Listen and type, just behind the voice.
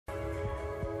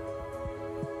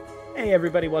Hey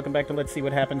everybody, welcome back to Let's See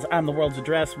What Happens. I'm the World's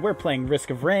Address. We're playing Risk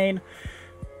of Rain.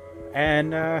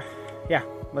 And, yeah,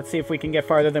 let's see if we can get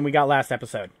farther than we got last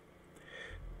episode.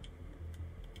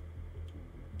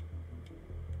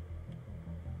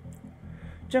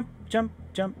 Jump, jump,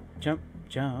 jump, jump,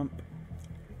 jump.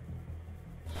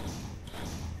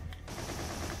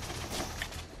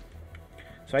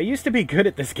 So I used to be good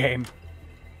at this game.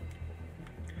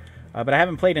 But I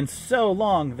haven't played in so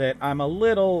long that I'm a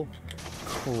little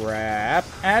crap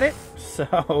at it.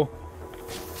 So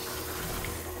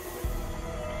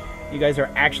you guys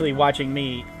are actually watching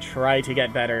me try to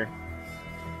get better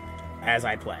as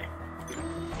I play.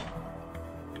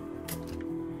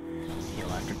 Heal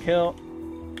after kill.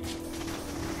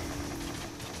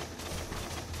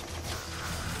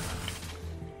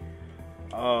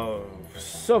 Oh,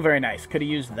 so very nice. Could have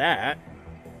used that.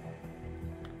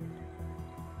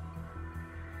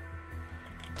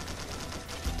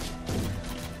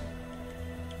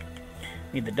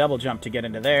 Need the double jump to get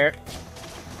into there.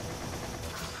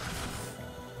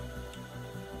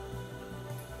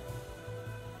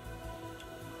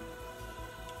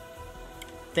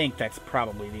 Think that's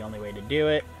probably the only way to do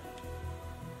it.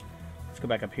 Let's go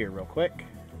back up here real quick.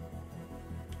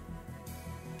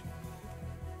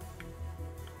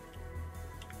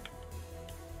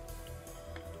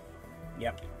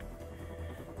 Yep.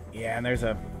 Yeah, and there's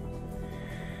a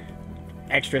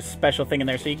extra special thing in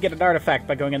there, so you get an artifact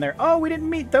by going in there. Oh, we didn't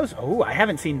meet those. Oh, I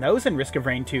haven't seen those in Risk of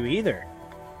Rain 2 either.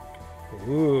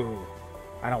 Ooh,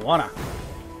 I don't wanna.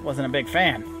 Wasn't a big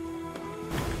fan.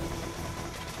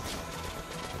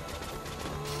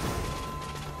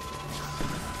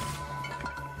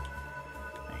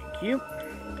 Thank you.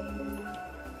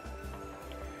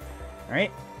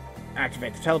 Alright,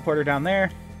 activate the teleporter down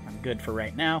there. I'm good for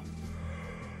right now.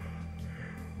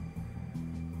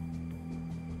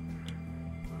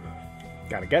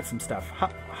 Gotta get some stuff.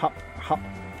 Hop, hop, hop.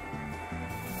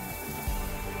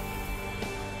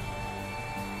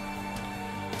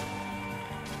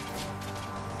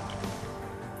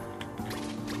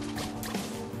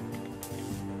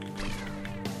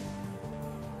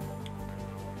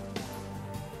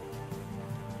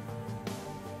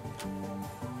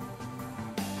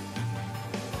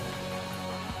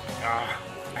 Ah,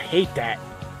 I hate that.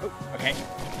 Oh, okay.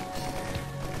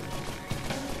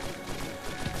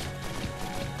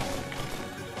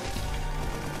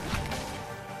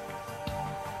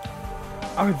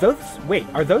 Are those... Wait,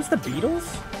 are those the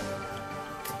beetles?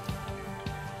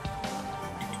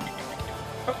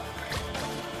 Oh.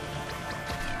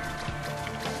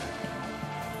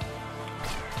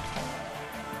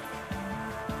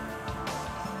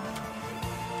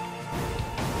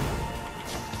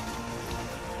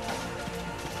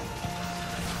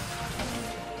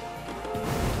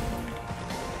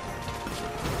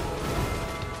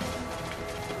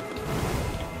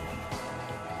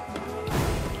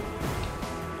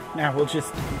 Now we'll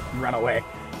just run away.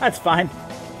 That's fine.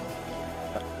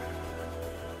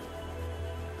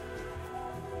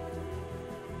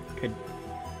 Could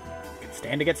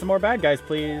stand to get some more bad guys,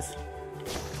 please.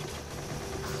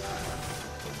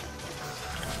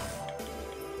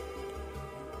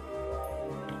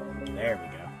 There we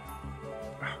go.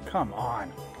 Oh, come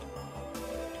on.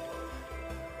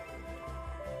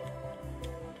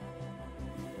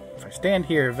 If I stand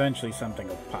here, eventually something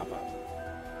will pop up.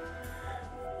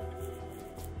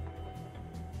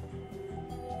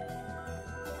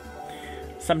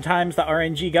 Sometimes the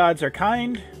RNG gods are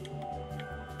kind.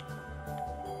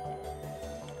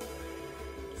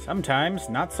 Sometimes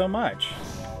not so much.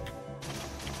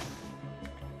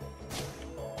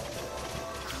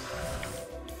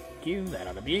 Thank you, that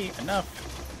ought to be enough.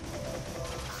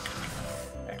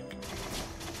 There.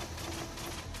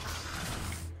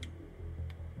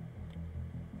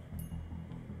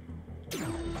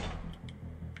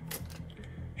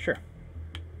 Sure.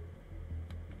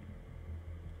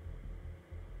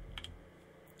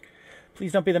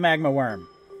 Please don't be the magma worm.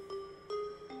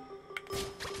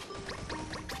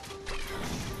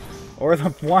 Or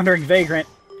the wandering vagrant,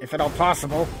 if at all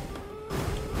possible.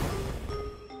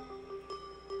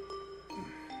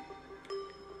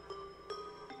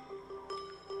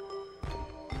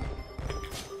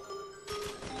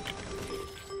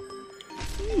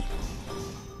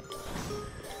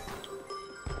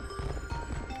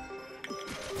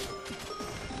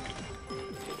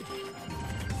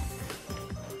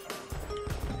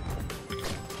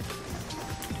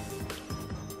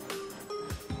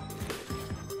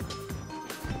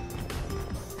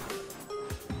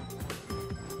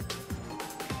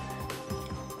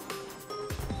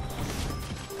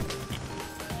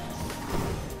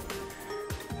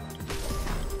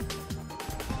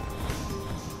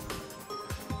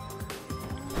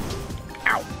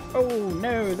 Oh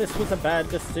no, this was a bad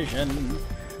decision.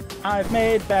 I've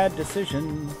made bad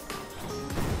decisions.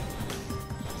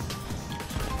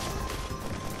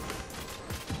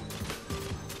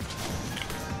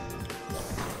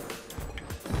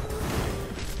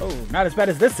 Oh, not as bad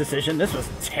as this decision. This was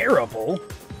terrible.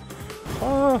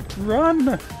 Oh,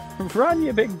 run! Run,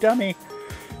 you big dummy.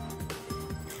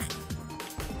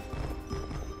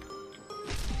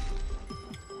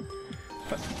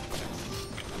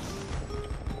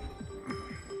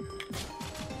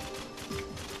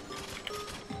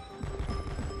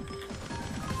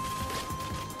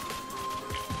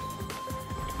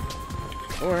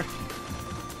 Or...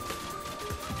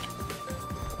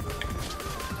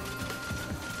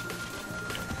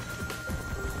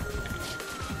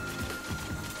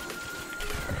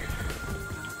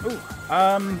 Ooh,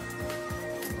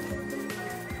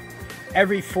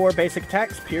 every 4 basic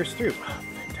attacks pierce through. Oh,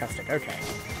 fantastic, okay.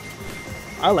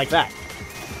 I like that.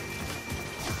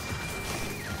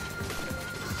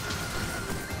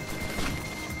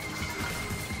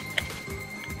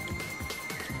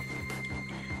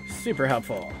 Super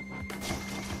helpful.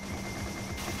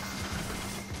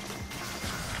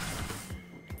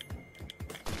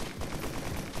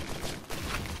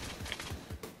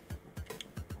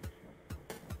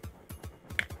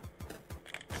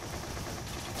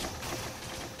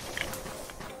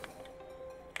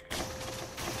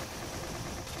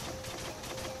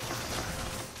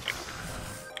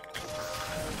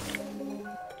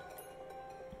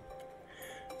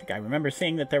 I remember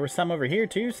seeing that there were some over here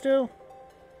too still.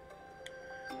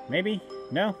 Maybe?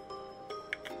 No?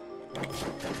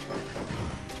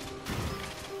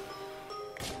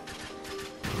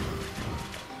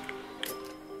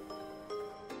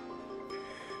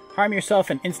 Harm yourself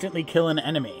and instantly kill an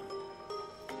enemy.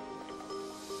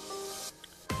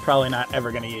 Probably not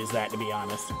ever going to use that, to be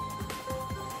honest.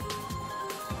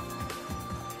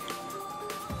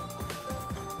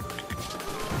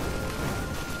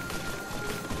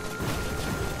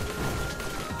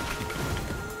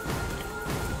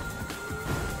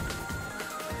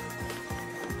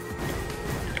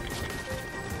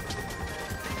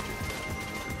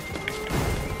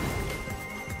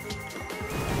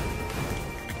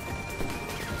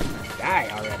 Die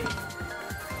already.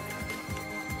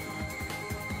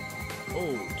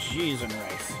 Oh, cheese and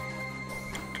rice.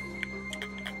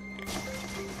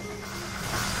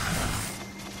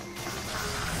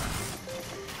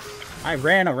 I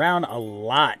ran around a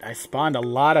lot. I spawned a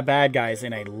lot of bad guys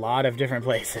in a lot of different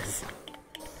places.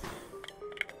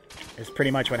 Is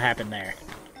pretty much what happened there.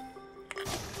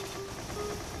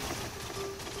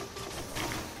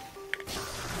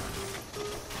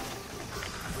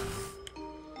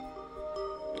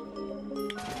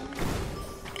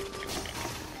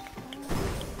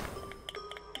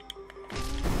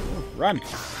 Run!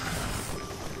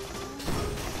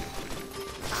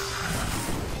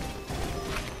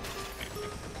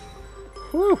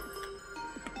 Whew!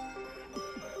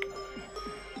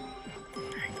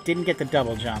 I didn't get the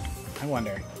double jump. I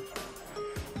wonder.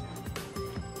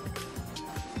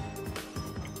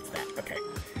 What's that? Okay.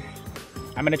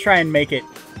 I'm gonna try and make it.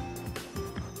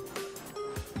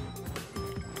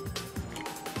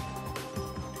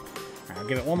 I'll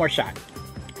give it one more shot.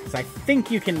 Because I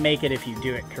think you can make it if you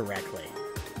do it correctly.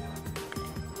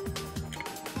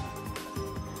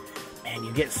 Man,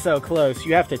 you get so close.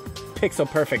 You have to pixel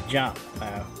perfect jump.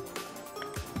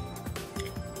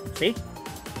 See?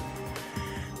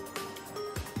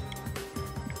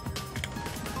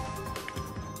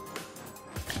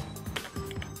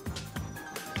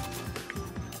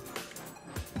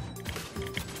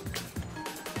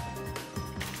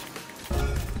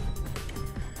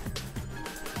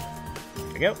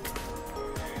 There we go.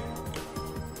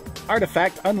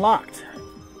 Artifact unlocked.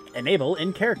 Enable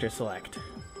in character select.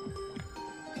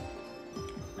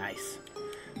 Nice.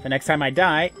 The next time I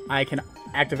die, I can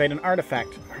activate an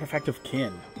artifact. Artifact of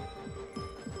Kin.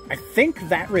 I think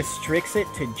that restricts it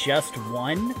to just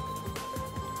one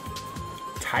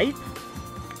type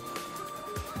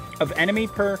of enemy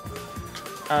per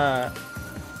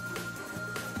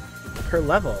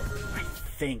level. I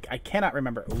think. I cannot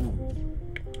remember. Ooh.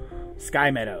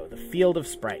 Sky Meadow, the Field of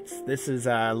Sprites. This is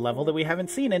a level that we haven't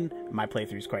seen in my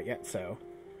playthroughs quite yet, so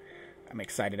I'm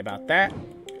excited about that.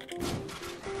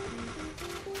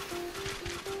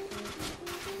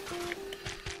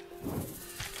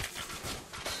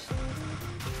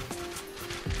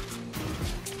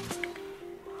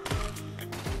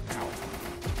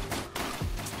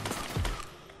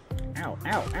 Ow,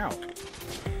 ow, ow.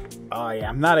 Oh yeah,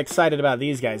 I'm not excited about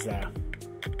these guys though.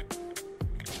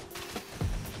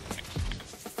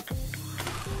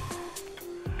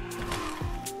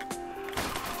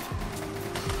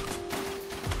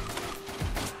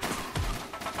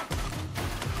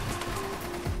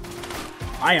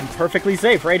 I am perfectly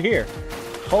safe right here.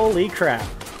 Holy crap.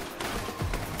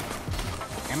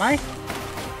 Am I?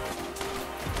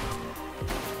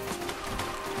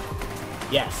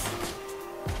 Yes.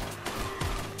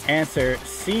 Answer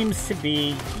seems to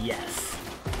be yes.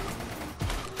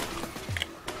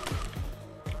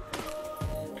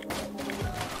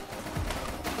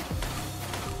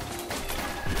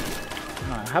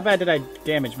 How bad did I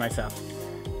damage myself?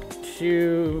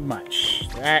 Too much.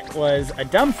 That was a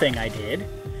dumb thing I did,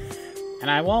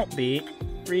 and I won't be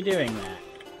redoing that.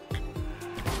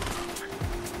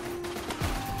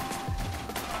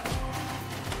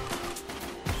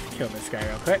 Kill this guy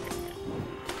real quick.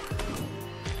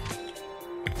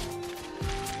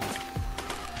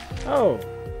 Oh,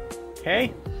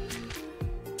 okay.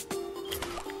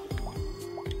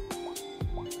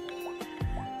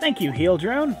 Thank you, heal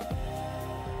drone.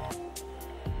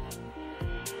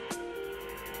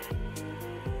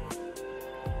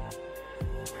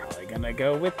 Probably gonna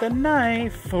go with the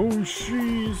knife. Oh,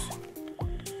 jeez.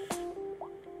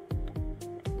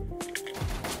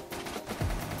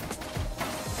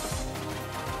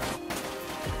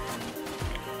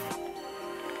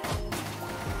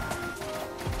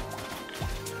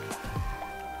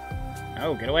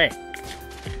 Oh, get away.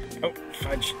 Oh,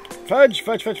 fudge. Fudge,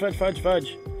 fudge, fudge, fudge, fudge,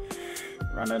 fudge.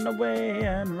 Running away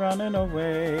and running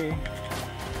away.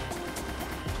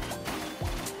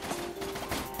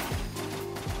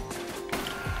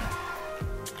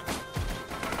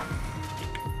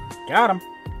 Got him.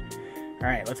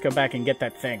 Alright, let's go back and get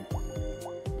that thing.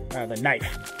 The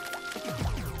knife.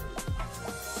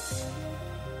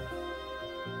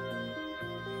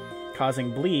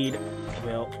 Causing bleed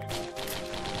will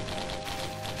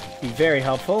be very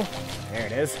helpful. There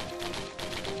it is.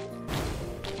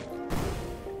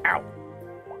 Ow.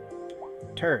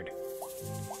 Turd.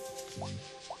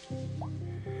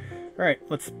 Alright,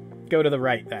 let's go to the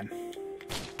right then.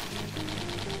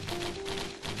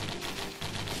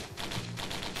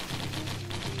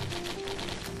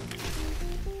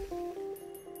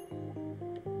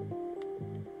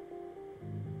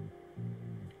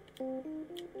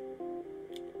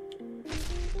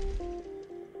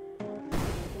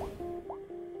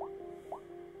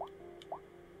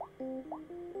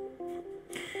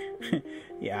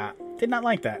 Yeah, did not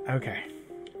like that. Okay.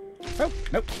 Oh,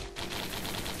 nope.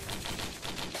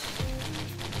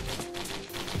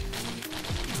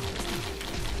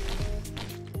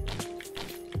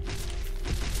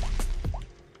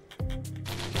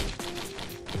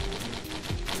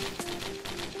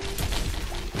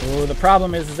 Oh, the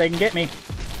problem is they can get me.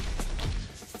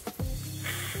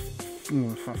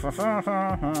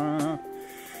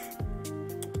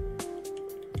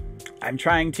 I'm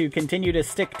trying to continue to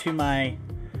stick to my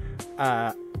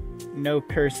no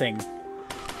cursing.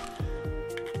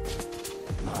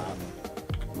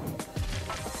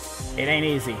 It ain't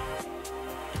easy.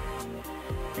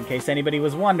 In case anybody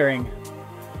was wondering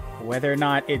whether or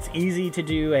not it's easy to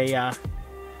do a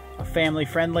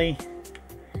family-friendly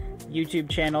YouTube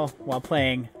channel while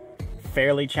playing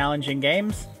fairly challenging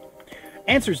games,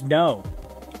 answer's no.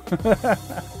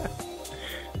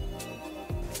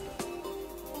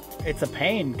 It's a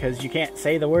pain because you can't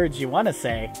say the words you want to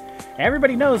say.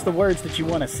 Everybody knows the words that you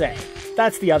want to say.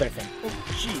 That's the other thing.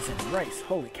 Oh, cheese and rice.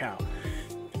 Holy cow.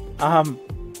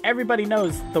 Everybody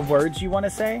knows the words you want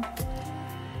to say,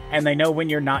 and they know when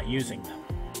you're not using them.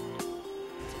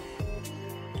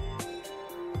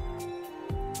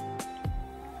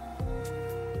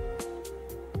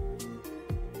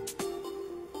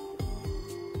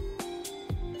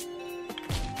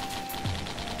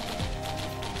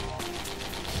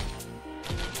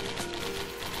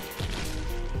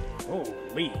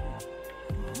 Holy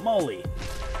moly.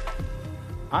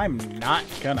 I'm not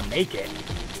gonna make it.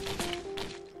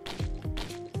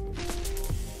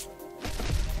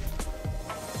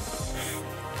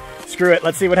 Screw it,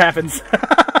 let's see what happens.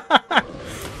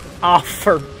 Oh,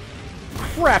 for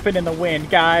crapping in the wind,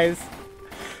 guys.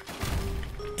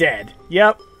 Dead.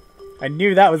 Yep. I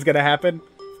knew that was gonna happen.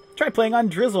 Try playing on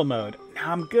drizzle mode. No,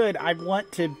 I'm good. I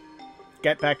want to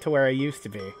get back to where I used to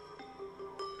be.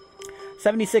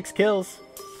 76 kills.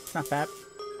 Not bad.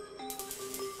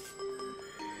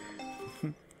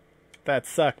 That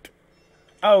sucked.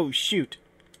 Oh, shoot.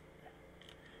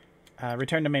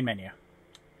 Return to main menu.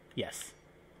 Yes.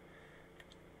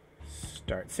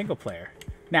 Start single player.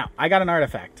 Now, I got an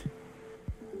artifact.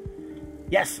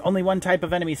 Yes, only one type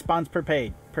of enemy spawns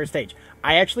per stage.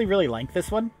 I actually really like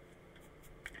this one.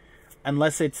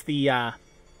 Unless it's the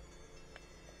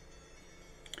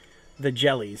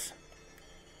jellies.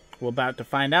 We're about to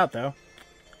find out, though.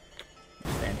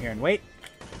 Stand here and wait.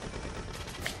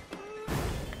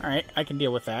 Alright, I can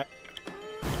deal with that.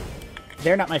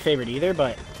 They're not my favorite either,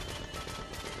 but...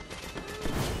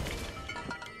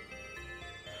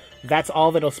 that's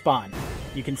all that'll spawn.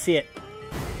 You can see it.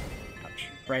 Ouch,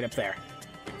 right up there.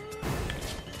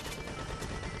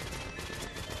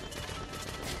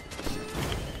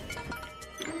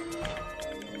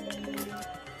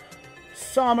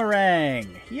 Somarang!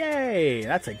 Yay!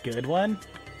 That's a good one.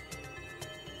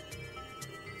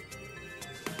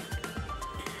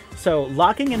 So,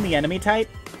 locking in the enemy type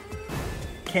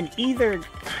can either...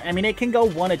 I mean, it can go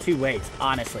one of two ways,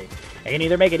 honestly. It can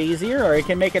either make it easier, or it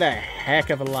can make it a heck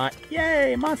of a lot...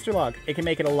 Yay! Monster log! It can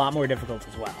make it a lot more difficult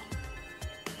as well.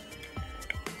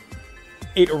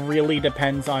 It really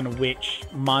depends on which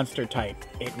monster type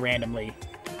it randomly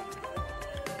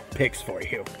picks for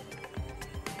you.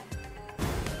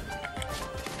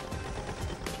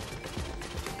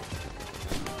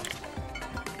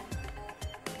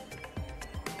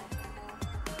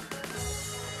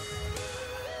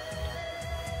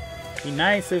 Be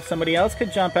nice if somebody else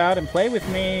could jump out and play with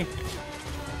me.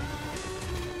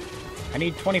 I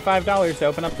need $25 to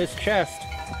open up this chest.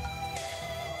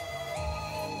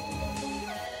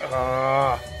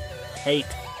 Ugh. Hate.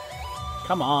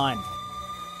 Come on.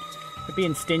 Quit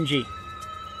being stingy.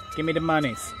 Give me the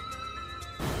monies.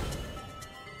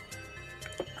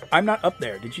 I'm not up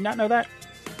there. Did you not know that?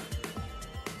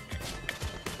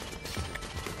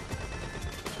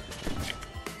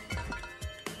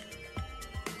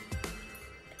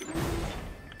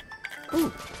 Ooh,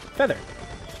 feather.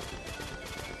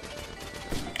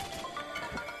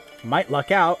 Might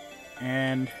luck out,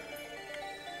 and...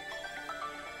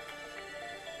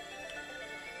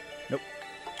 nope.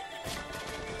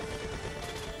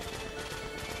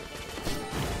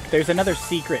 There's another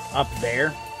secret up there.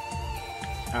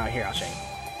 Here, I'll show you.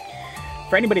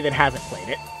 For anybody that hasn't played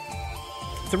it,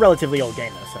 it's a relatively old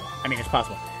game, though, so, I mean, it's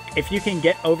possible. If you can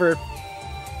get over...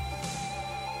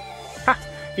 ha!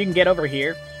 If you can get over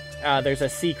here, there's a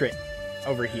secret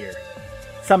over here.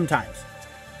 Sometimes.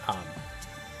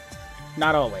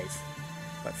 Not always,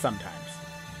 but sometimes.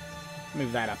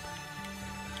 Move that up.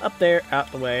 Up there,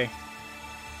 out the way.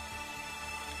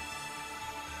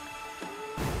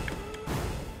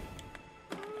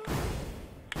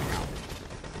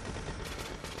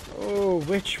 Oh,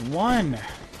 which one?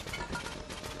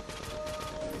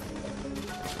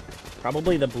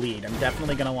 Probably the bleed. I'm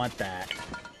definitely gonna want that.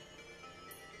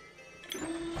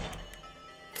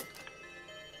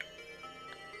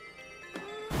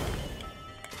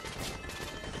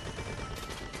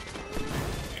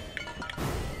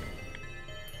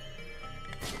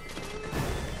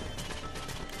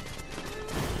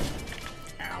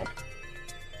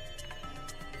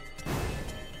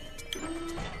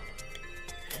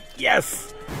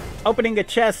 Yes! Opening a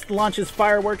chest launches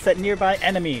fireworks at nearby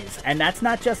enemies. And that's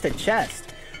not just a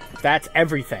chest. That's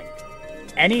everything.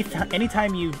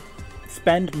 Anytime you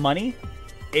spend money,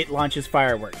 it launches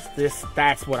fireworks.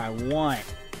 That's what I want.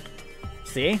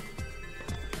 See?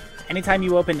 Anytime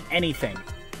you open anything,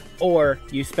 or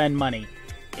you spend money,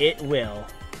 it will...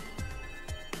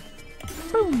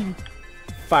 boom!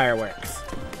 Fireworks.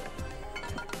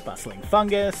 Bustling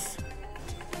fungus.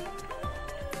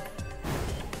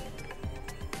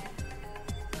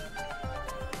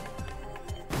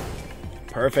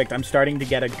 Perfect, I'm starting to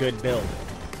get a good build.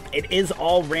 It is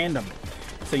all random,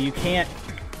 so you can't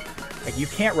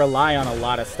rely on a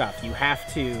lot of stuff. You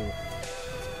have to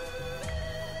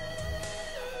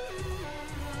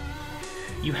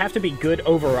be good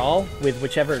overall with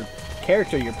whichever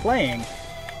character you're playing,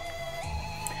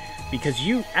 because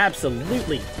you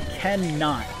absolutely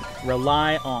cannot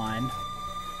rely on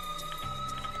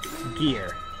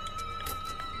gear.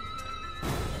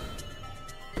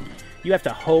 You have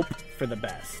to hope for the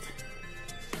best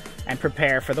and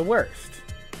prepare for the worst.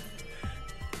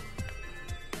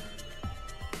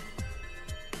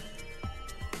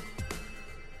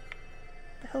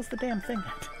 The hell's the damn thing?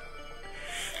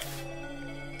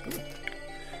 Ooh.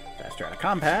 Faster out of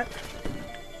combat.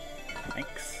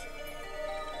 Thanks.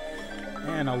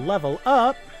 And a level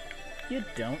up? You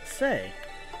don't say.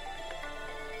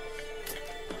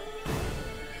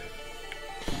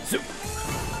 Zoom.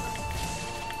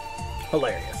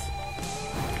 Hilarious.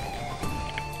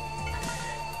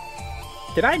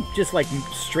 Did I just, like,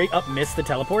 straight up miss the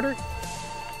teleporter?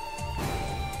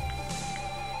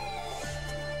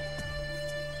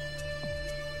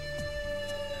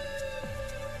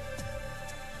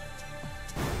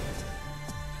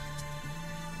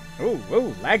 Oh,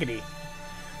 whoa, laggity.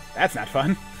 That's not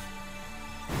fun.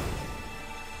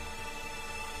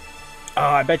 Oh,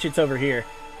 I bet you it's over here.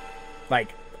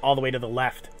 Like, all the way to the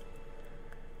left.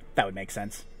 That would make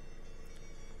sense.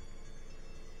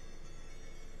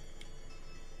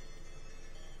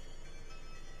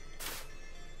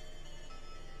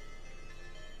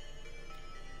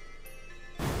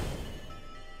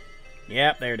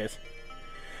 Yep, there it is.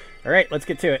 Alright, let's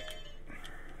get to it.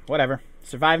 Whatever.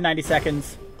 Survive 90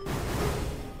 seconds.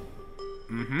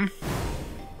 Mm-hmm.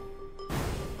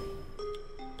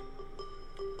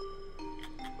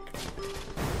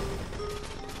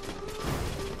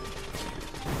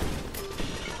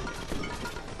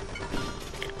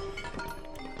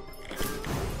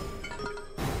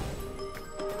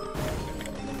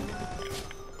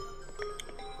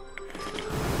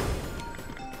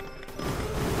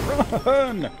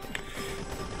 Run!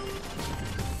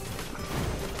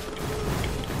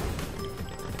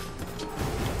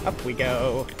 Up we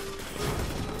go.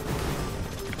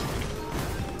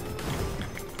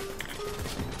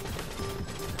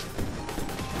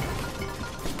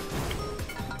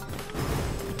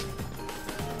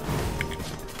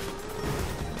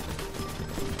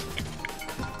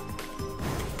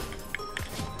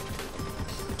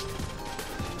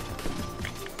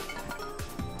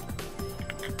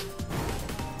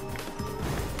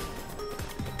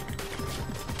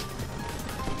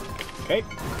 Okay.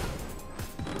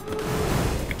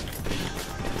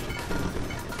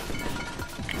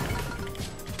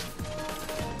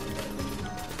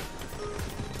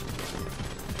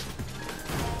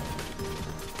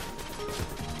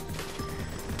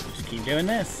 Just keep doing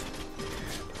this.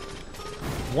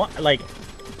 What, like,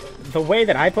 the way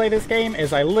that I play this game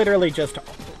is I literally just,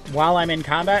 while I'm in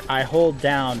combat, I hold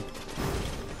down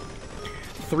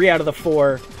 3 out of the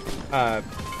 4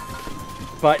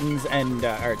 buttons and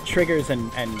or triggers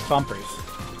and bumpers,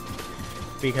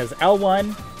 because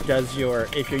L1 does your,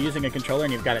 if you're using a controller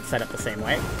and you've got it set up the same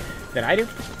way that I do,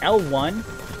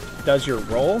 L1 does your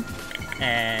roll,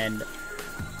 and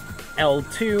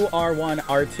L2, R1,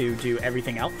 R2 do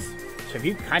everything else. So if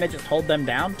you kind of just hold them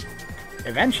down,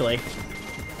 eventually,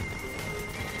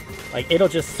 like, it'll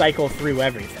just cycle through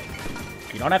everything.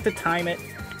 You don't have to time it.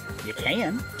 You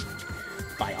can.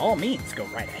 By all means, go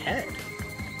right ahead.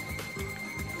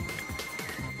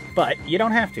 But you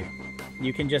don't have to.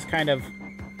 You can just kind of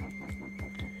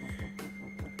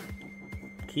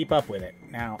keep up with it.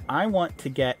 Now, I want to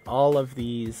get all of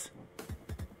these.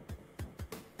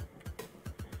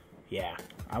 Yeah,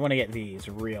 I want to get these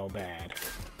real bad.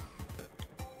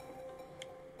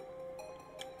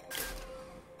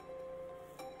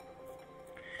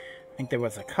 I think there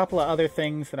was a couple of other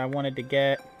things that I wanted to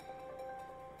get.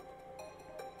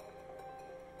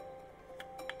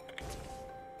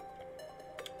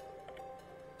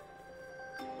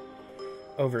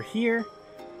 Over here,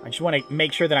 I just want to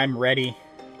make sure that I'm ready.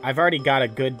 I've already got a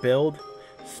good build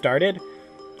started.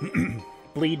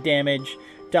 Bleed damage,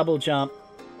 double jump,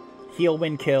 heal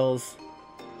when kills.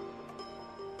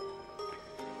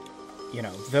 You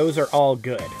know, those are all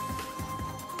good.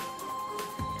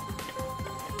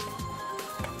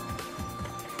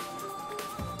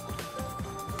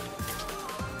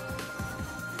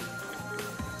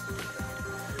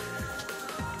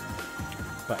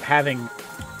 But having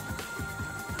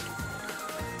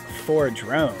 4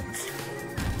 drones.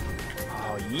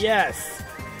 Oh, yes!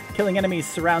 Killing enemies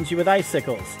surrounds you with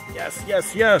icicles. Yes,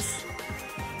 yes, yes!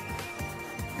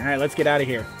 Alright, let's get out of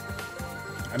here.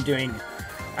 I'm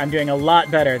doing a lot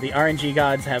better. The RNG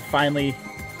gods have finally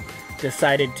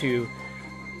decided to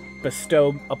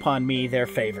bestow upon me their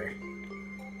favor.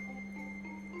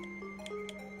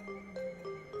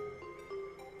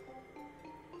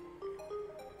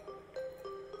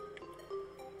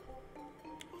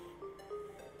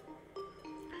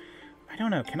 I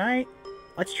don't know, can I...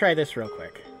 Let's try this real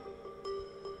quick.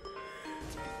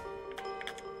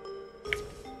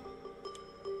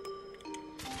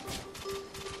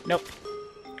 Nope.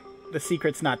 The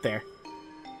secret's not there.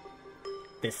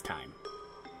 This time.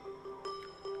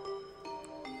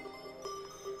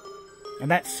 And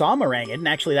that Sawmorang isn't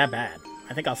actually that bad.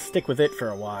 I think I'll stick with it for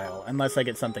a while, unless I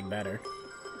get something better.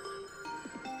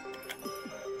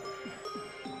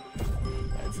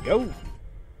 Let's go!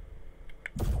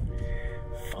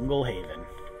 Fungal Haven.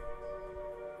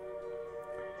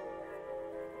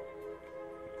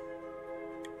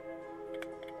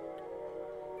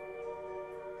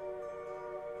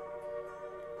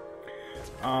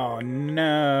 Oh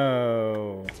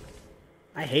no.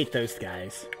 I hate those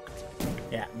guys.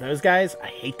 Yeah, those guys, I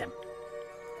hate them.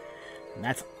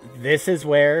 And this is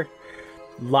where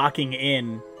locking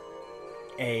in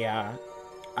an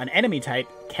enemy type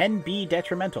can be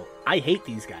detrimental. I hate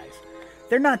these guys.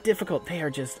 They're not difficult, they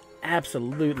are just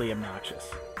absolutely obnoxious.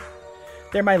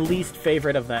 They're my least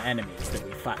favorite of the enemies that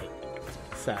we fight.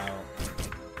 So...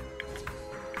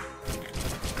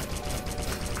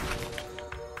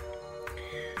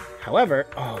 However,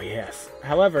 oh yes.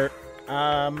 However,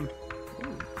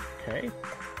 okay.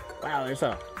 Wow, there's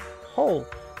a whole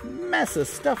mess of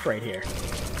stuff right here.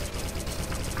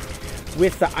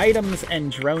 With the items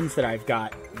and drones that I've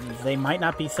got, they might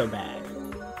not be so bad.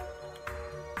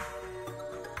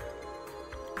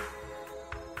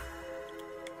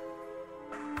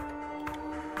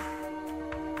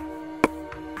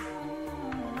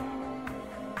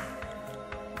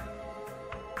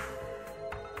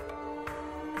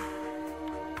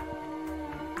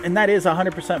 And that is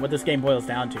 100% what this game boils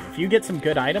down to. If you get some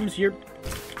good items, you're...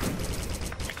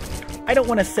 I don't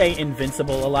want to say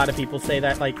invincible. A lot of people say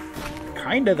that, like,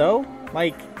 kinda though.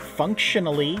 Like,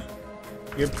 functionally,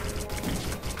 you're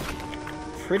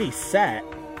pretty set.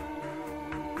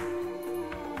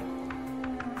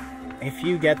 If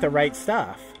you get the right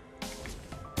stuff.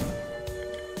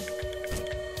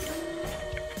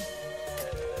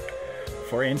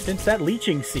 For instance, that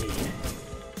leeching seed.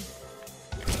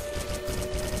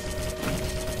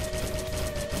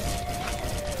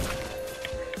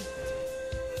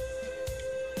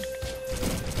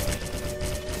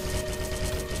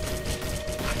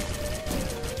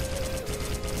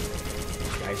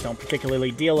 Don't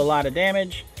particularly deal a lot of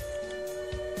damage.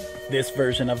 This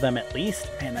version of them, at least.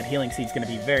 Man, that healing seed's going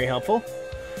to be very helpful.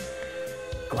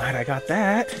 Glad I got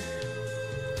that.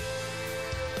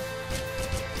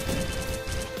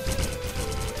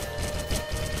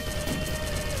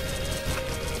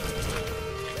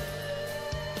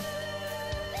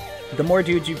 The more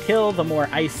dudes you kill, the more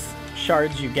ice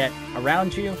shards you get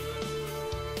around you,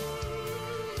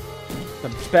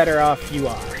 the better off you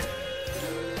are.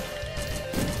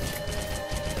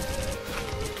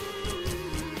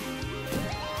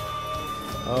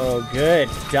 Oh, good.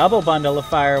 Double bundle of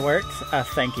fireworks.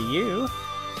 Thank you.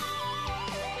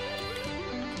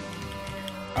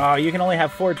 Oh, you can only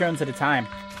have 4 drones at a time.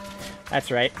 That's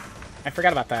right. I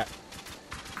forgot about that.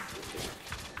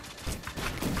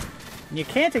 You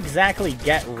can't exactly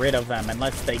get rid of them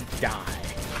unless they die.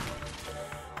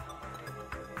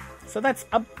 So that's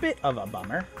a bit of a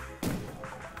bummer.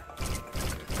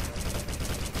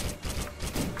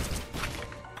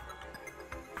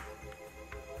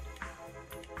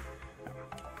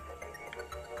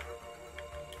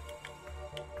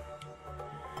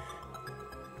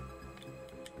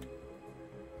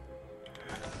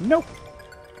 Nope.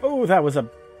 Oh, that was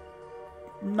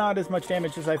not as much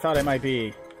damage as I thought it might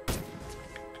be.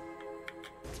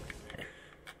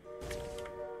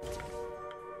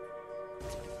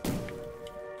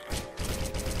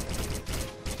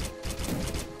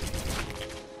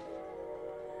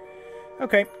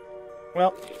 Okay.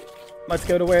 Well, let's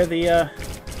go to where the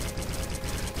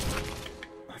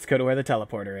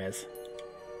teleporter is.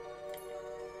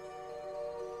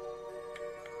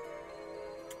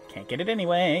 Can't get it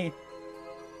anyway.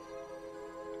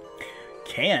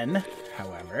 Can,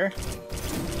 however,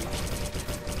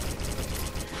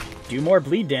 do more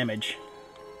bleed damage.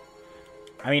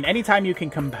 I mean, anytime you can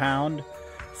compound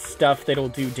stuff that'll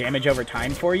do damage over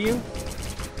time for you,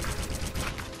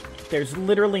 there's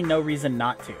literally no reason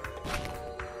not to.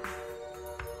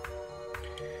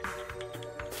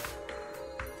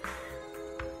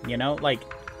 You know, like,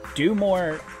 do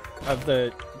more of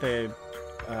the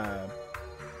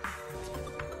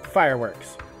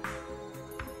fireworks.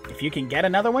 If you can get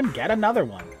another one, get another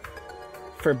one.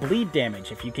 For bleed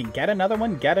damage, if you can get another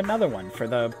one, get another one. For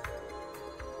the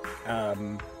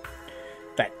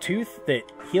that tooth that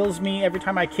heals me every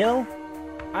time I kill,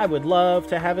 I would love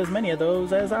to have as many of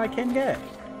those as I can get.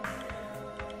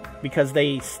 Because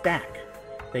they stack,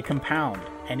 they compound,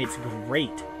 and it's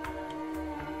great.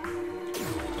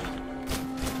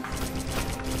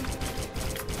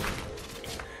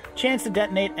 Chance to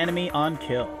detonate enemy on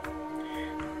kill.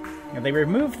 Now, they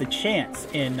removed the chance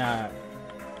in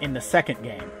the second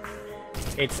game.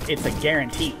 It's a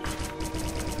guarantee.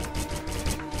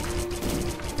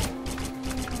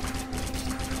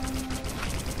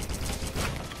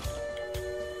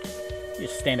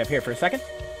 Just stand up here for a second.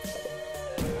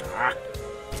 Ah.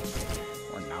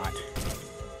 Or not.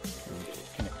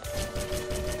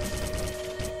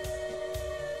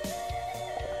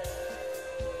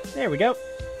 There we go.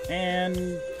 And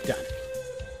done.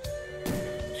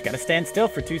 Just gotta stand still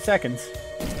for 2 seconds.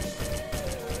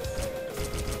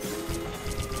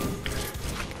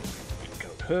 Go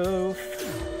poof.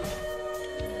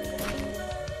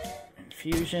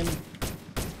 Infusion.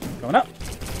 Going up.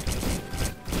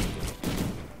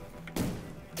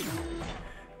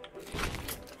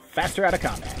 Faster out of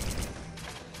combat.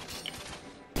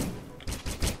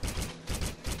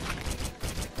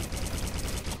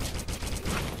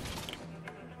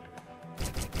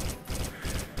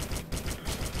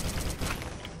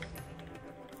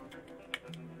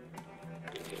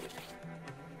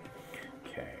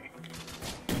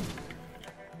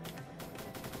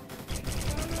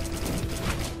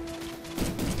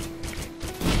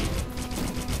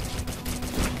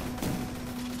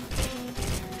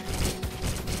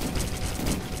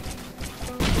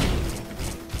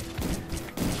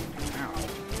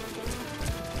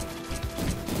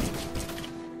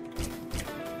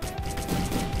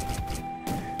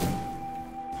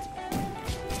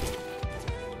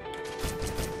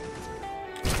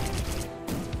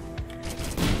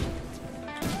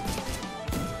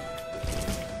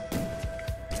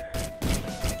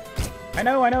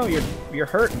 I know, you're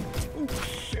hurting. Oh,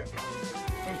 shit.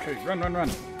 Okay, run.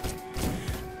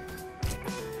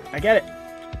 I get it.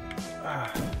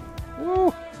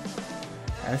 Woo!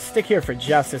 I'll stick here for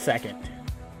just a second.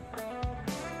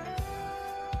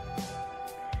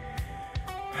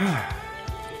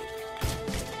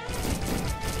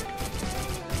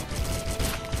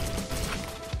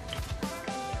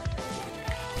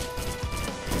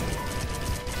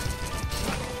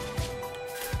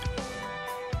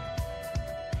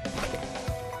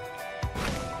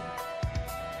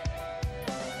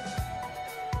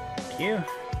 You.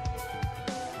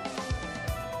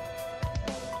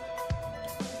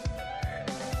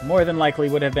 More than likely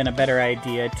would have been a better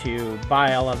idea to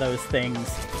buy all of those things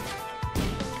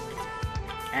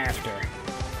after.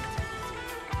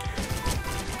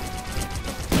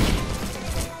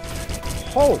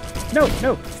 Oh! No,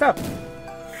 stop!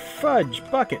 Fudge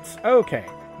buckets. Okay.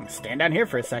 Stand down here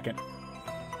for a second.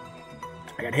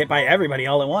 I got hit by everybody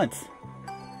all at once.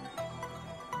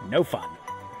 No fun.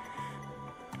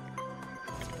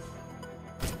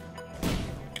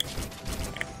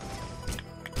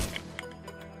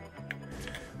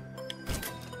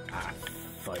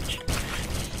 Fudge.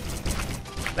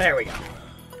 There we go.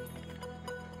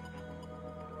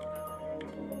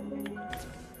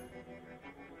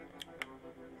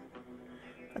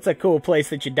 That's a cool place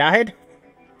that you died.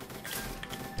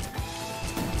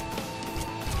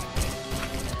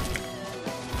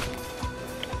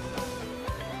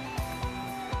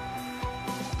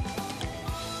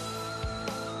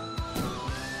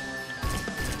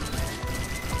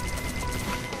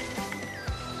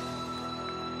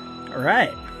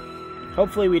 Alright.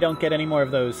 Hopefully we don't get any more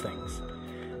of those things.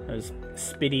 Those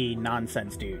spitty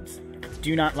nonsense dudes.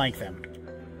 Do not like them.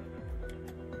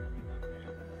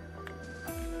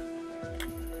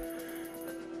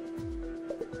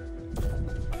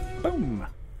 Boom.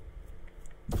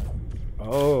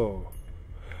 Oh.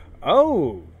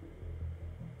 Oh.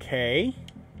 Okay.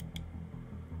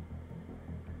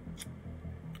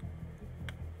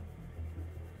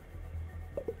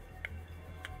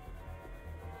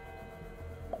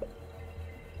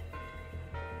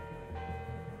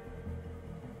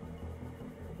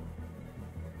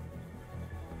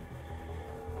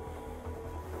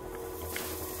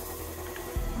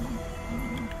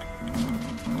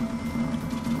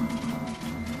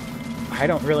 I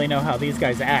don't really know how these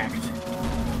guys act.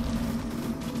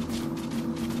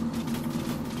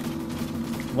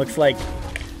 Looks like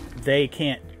they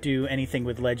can't do anything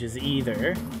with ledges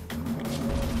either.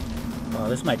 Oh,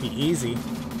 this might be easy.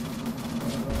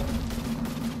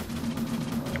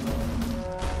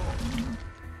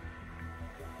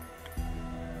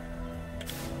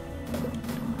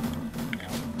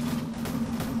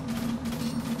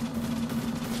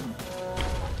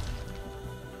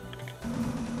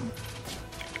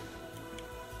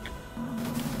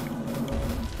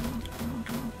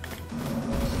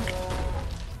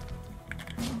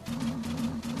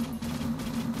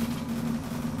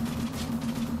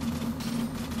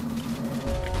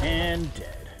 And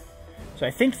dead. So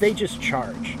I think they just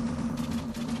charge.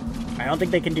 I don't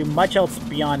think they can do much else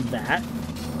beyond that.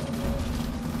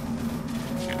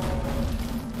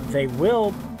 They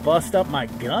will bust up my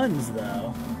guns,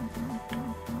 though.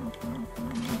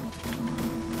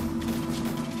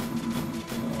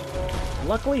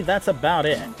 Luckily, that's about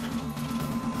it.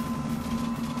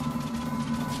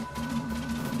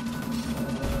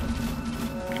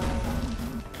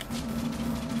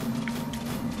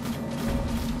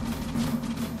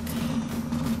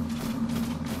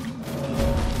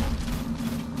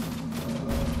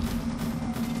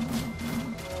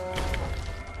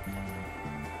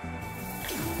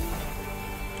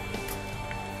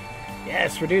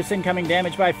 Yes, reduce incoming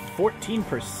damage by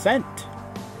 14%.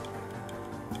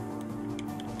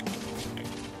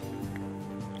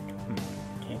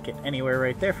 Can't get anywhere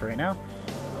right there for right now.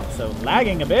 Also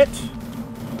lagging a bit.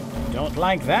 Don't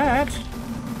like that.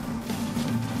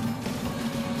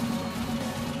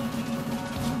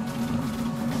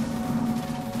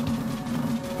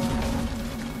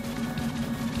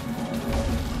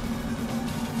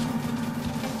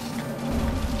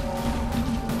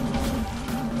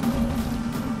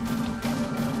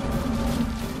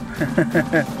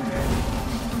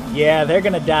 Yeah, they're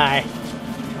gonna die,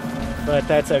 but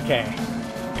that's okay.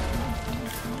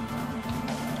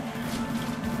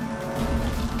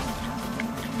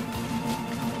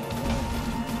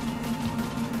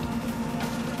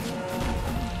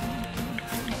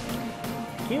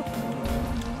 Thank you.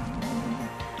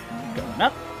 Going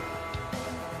up.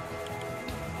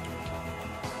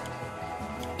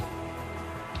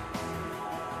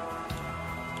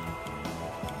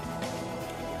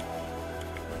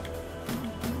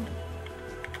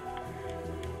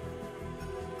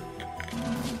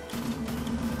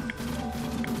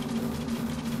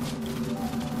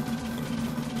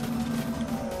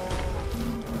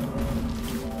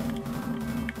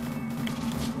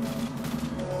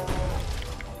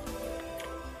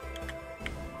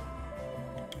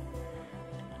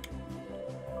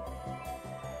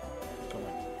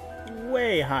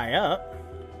 way high up.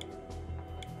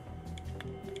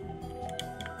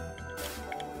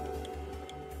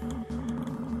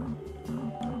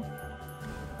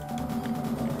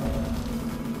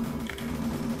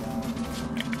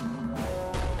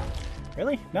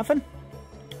 Really? Nothing?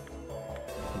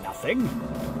 Nothing?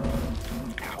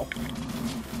 Ow.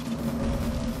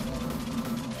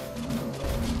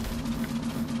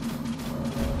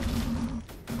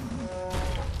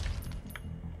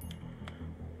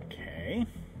 Okay.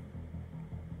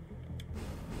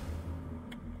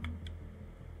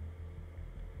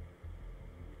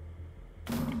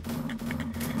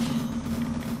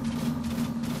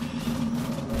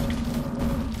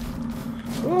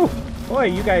 Ooh! Boy,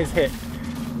 you guys hit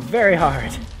very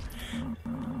hard.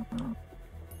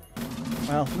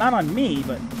 Well, not on me,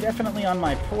 but definitely on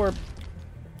my poor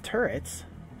turrets.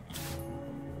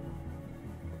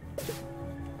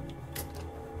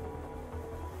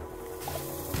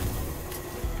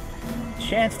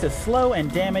 Chance to slow and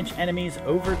damage enemies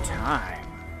over time.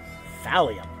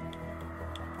 Thallium.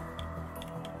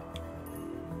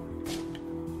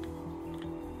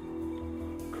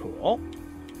 Cool.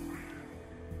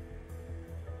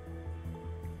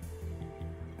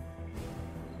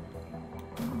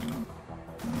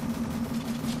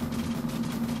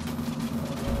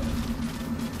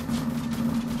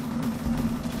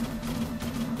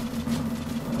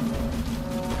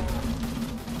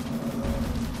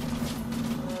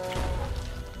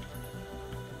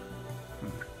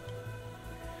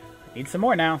 Need some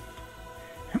more now.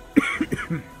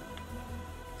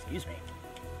 Excuse me.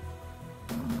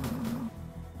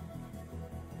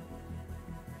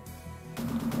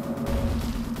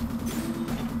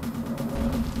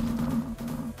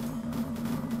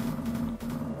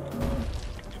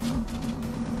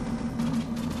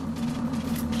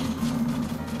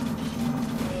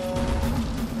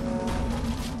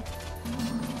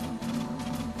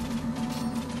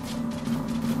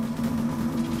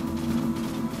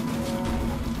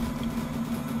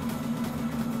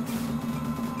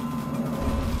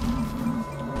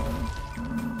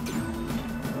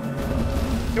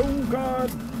 Oh,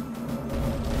 God.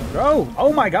 Oh,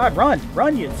 oh my God, run.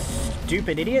 Run, you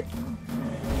stupid idiot.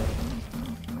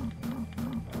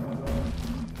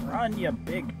 Run, you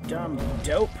big dumb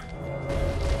dope.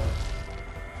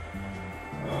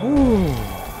 Ooh.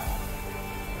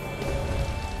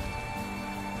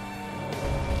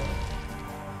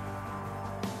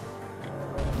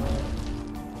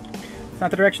 It's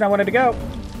not the direction I wanted to go.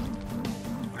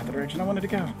 Not the direction I wanted to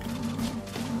go.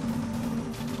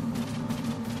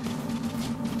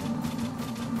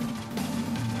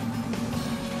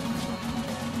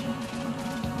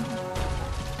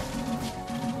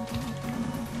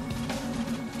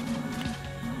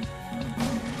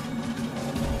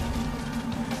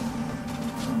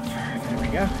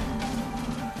 Go.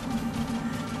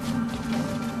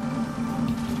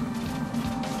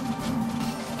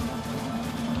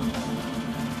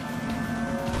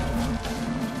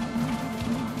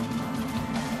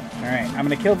 Alright, I'm going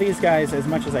to kill these guys as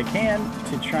much as I can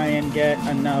to try and get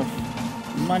enough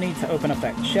money to open up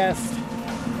that chest.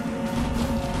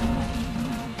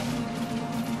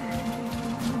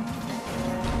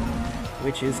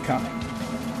 Which is coming.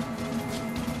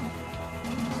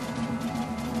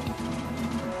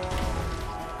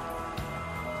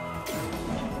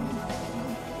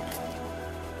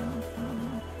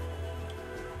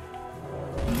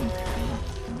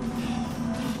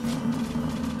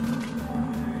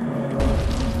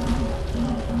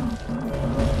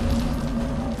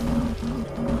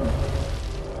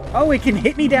 Oh, it can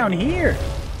hit me down here!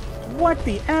 What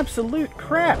the absolute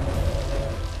crap!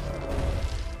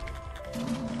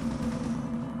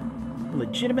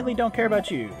 Legitimately don't care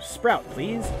about you. Sprout,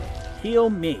 please. Heal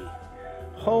me.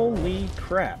 Holy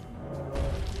crap.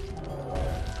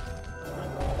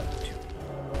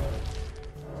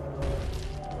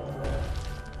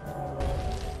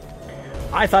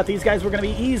 I thought these guys were going to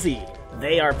be easy.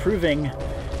 They are proving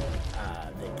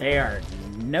that they are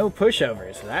no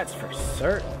pushovers, that's for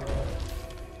certain.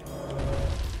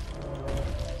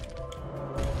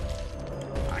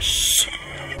 Ah, shit.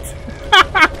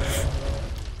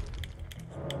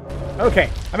 Okay,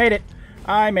 I made it.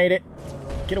 I made it.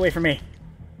 Get away from me.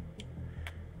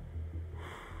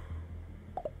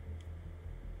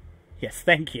 Yes,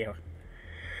 thank you.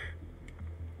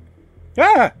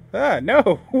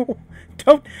 No.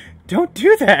 Don't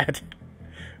do that.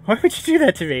 Why would you do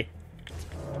that to me?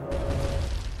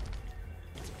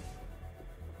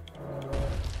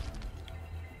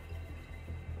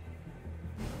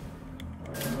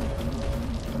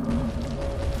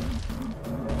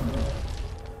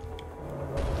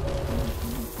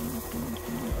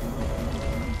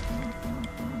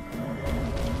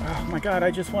 god,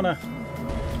 I just wanna...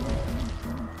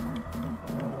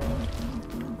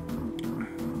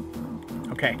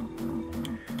 Okay.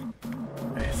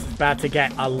 This is about to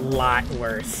get a lot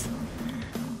worse.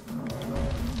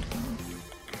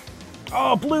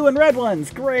 Oh, blue and red ones!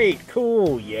 Great!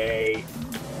 Cool! Yay!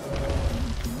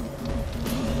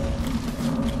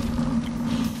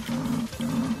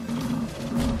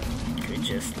 Could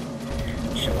just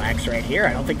chillax right here.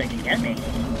 I don't think they can get me.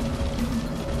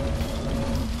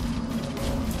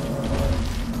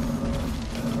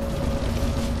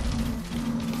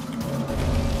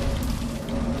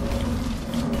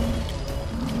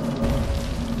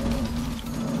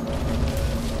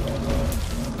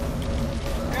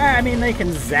 I mean, they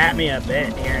can zap me a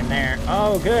bit here and there.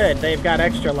 Oh, good. They've got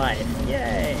extra life.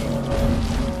 Yay.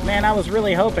 Man, I was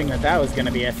really hoping that that was going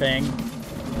to be a thing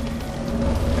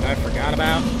that I forgot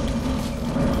about.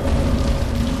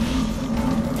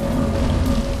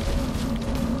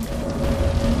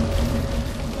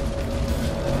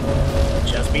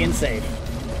 Just being safe.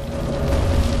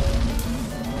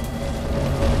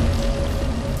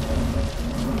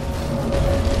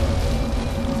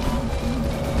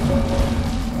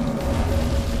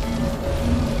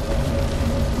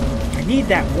 Need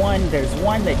that one. There's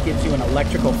one that gives you an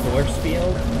electrical force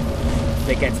field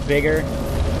that gets bigger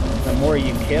the more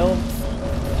you kill.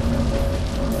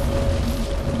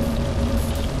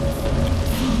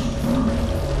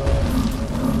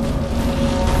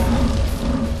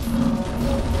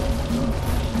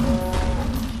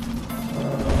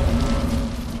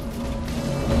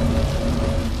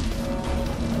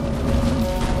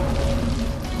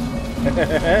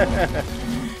 –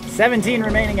 17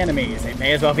 remaining enemies. It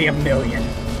may as well be a million.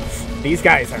 These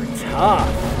guys are tough.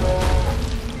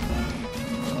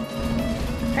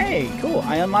 Hey, cool.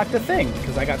 I unlocked a thing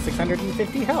because I got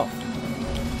 650 health.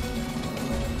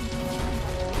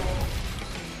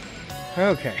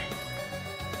 Okay.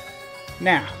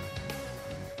 Now,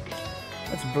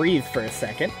 let's breathe for a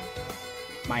second.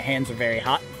 My hands are very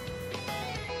hot.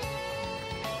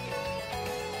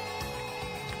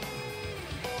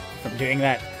 From doing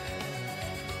that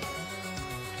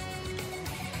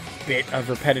bit of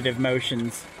repetitive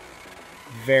motions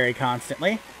very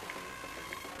constantly.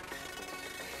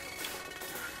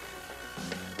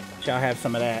 Shall have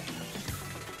some of that.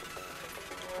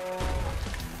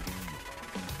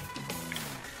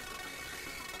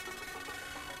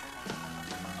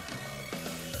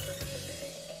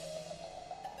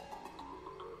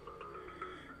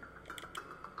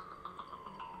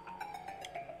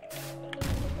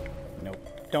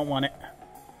 Nope, don't want it.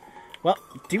 Well,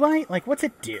 do I? Like, what's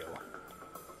it do?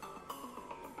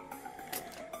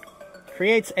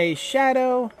 Creates a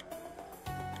shadow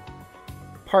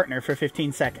partner for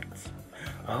 15 seconds.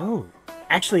 Oh,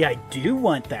 actually, I do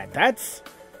want that. That's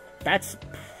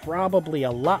probably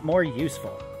a lot more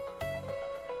useful.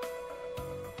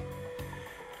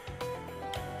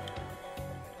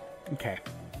 Okay.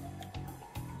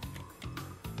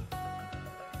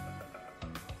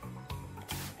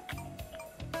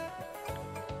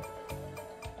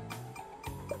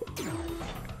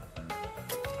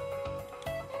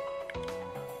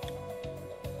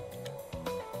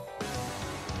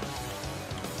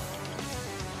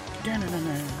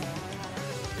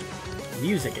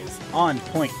 Music is on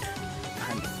point.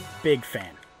 I'm a big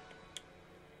fan.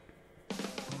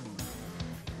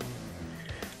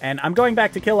 And I'm going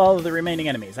back to kill all of the remaining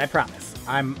enemies, I promise.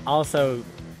 I'm also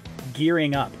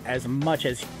gearing up as much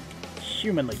as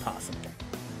humanly possible.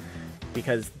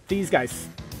 Because these guys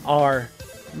are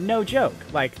no joke.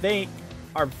 Like, they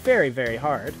are very, very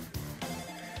hard.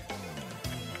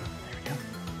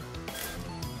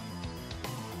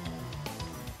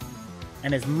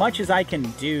 And as much as I can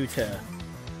do to...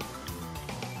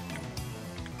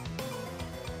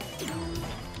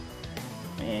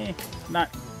 not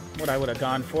what I would have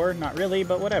gone for. Not really,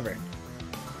 but whatever.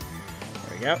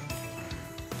 There we go.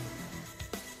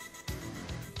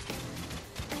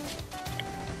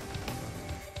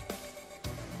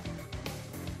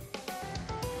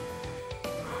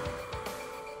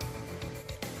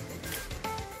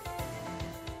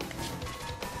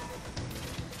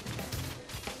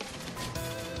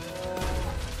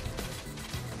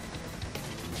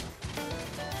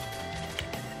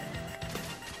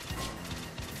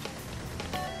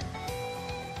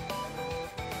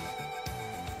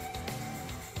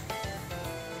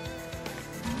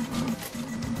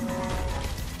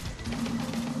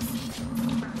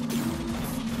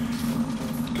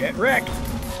 Get wrecked!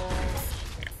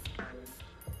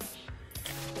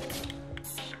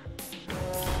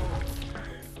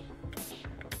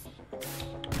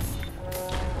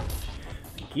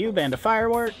 take you, band of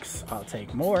fireworks. I'll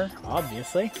take more,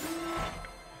 obviously.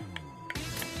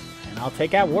 And I'll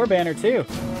take out war banner too.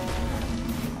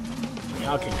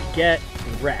 Y'all can get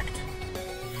wrecked.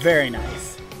 Very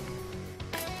nice.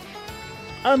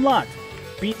 Unlocked.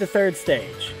 Beat the 3rd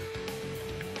stage.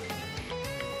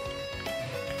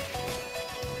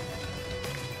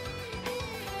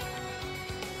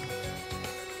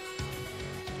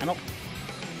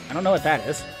 I don't know what that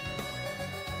is.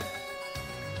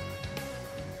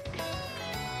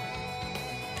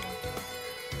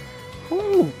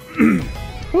 Whew.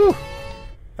 Whew.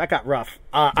 That got rough.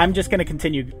 I'm just gonna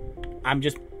continue.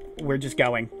 We're just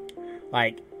going.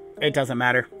 Like, it doesn't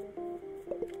matter.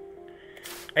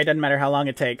 It doesn't matter how long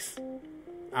it takes.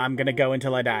 I'm gonna go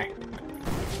until I die.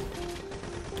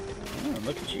 Oh,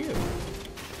 look at you.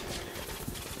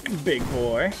 Big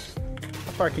boy.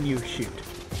 How far can you shoot?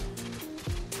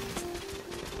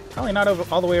 Probably not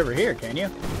all the way over here, can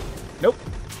you? Nope.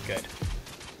 Good.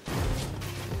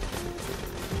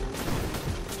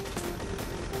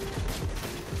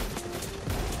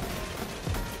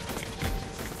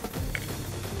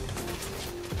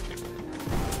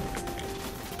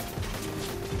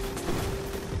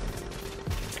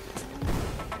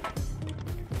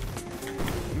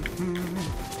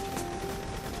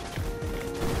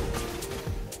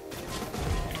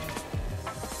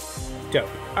 Dope.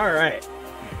 Alright.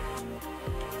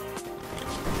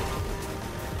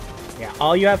 Yeah,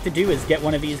 all you have to do is get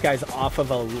one of these guys off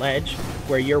of a ledge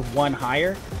where you're one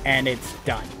higher, and it's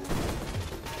done.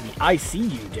 The I see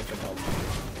you difficulty.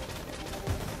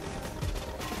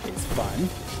 It's fun.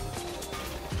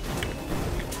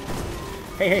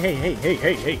 Hey.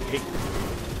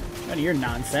 None of your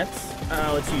nonsense.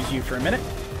 Let's use you for a minute.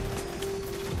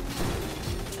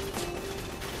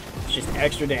 It's just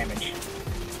extra damage.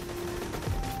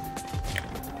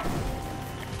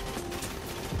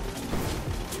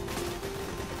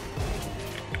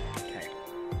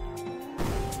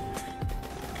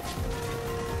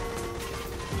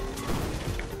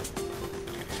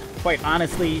 Quite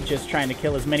honestly, just trying to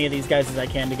kill as many of these guys as I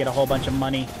can to get a whole bunch of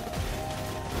money.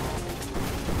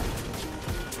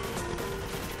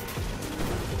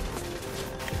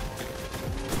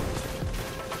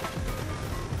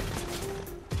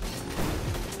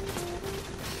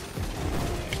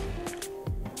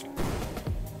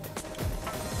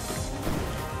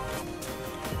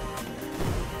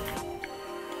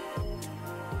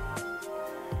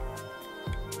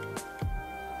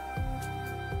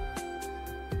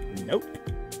 Nope.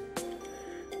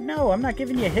 No, I'm not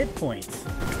giving you hit points.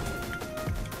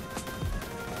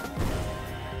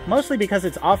 Mostly because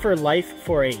it's offer life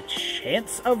for a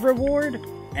chance of reward,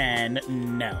 and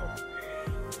no.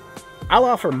 I'll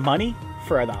offer money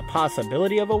for the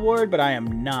possibility of award, but I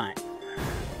am not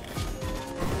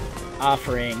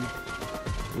offering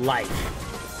life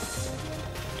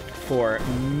for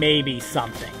maybe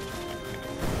something.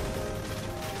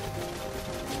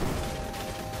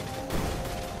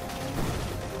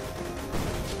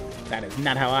 That is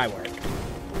not how I work.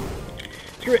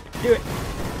 Screw it, do it.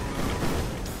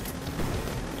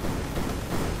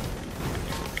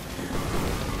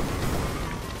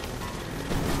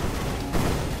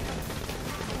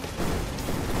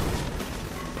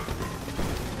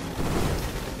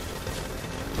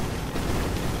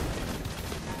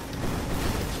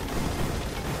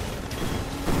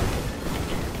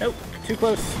 Nope, too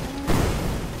close.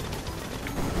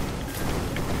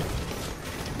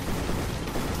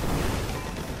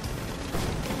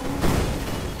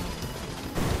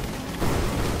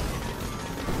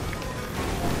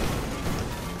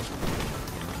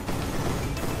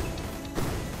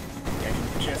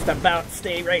 About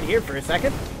stay right here for a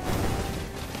second.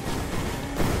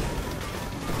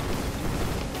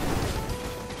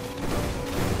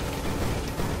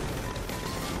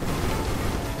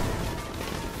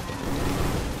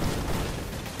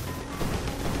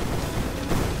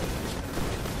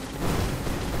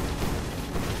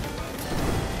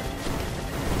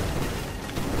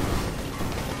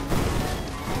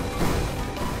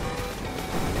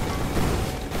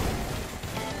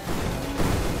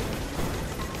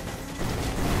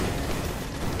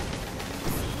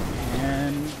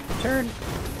 Turn.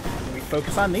 We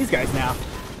focus on these guys now.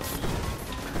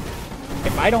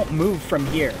 If I don't move from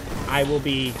here, I will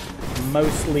be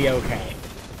mostly okay.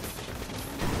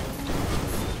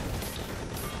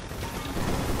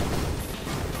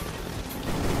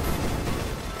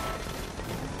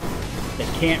 They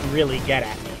can't really get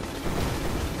at me.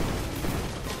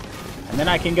 And then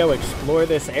I can go explore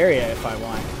this area if I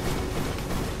want.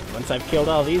 Once I've killed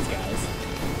all these guys.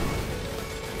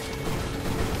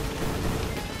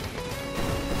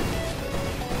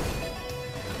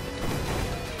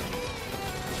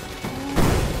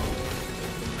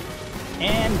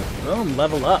 And boom,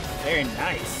 level up. Very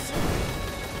nice.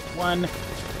 One.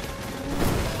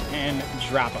 And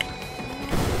drop them.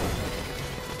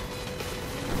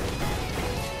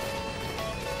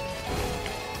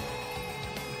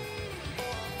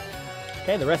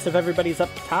 Okay, the rest of everybody's up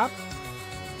top.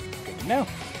 Good to know.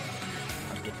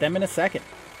 I'll get them in a second.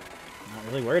 Not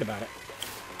really worried about it.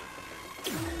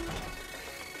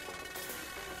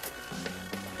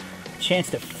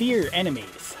 Chance to fear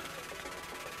enemies.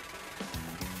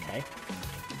 Okay.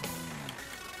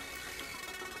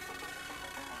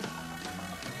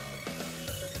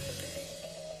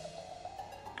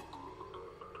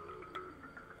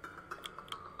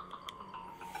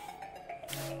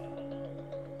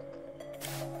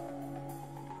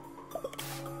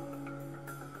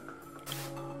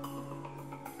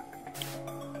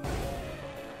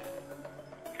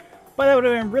 But that would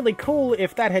have been really cool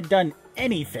if that had done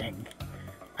anything.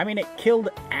 I mean, it killed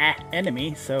an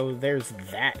enemy, so there's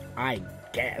that, I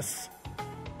guess.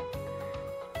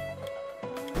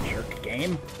 Jerk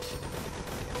game.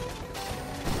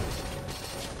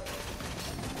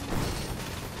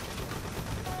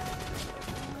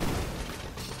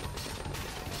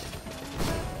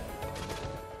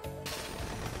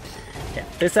 Yeah,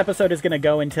 this episode is going to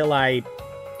go until I...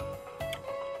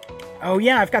 Oh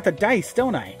yeah, I've got the dice,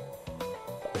 don't I?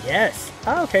 Yes.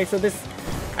 Oh, okay, so this...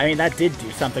 I mean, that did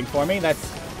do something for me.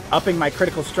 That's upping my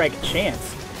critical strike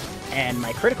chance. And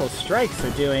my critical strikes are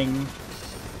doing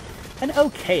an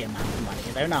okay amount of money.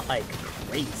 They're not, like,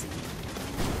 crazy.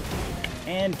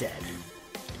 And dead.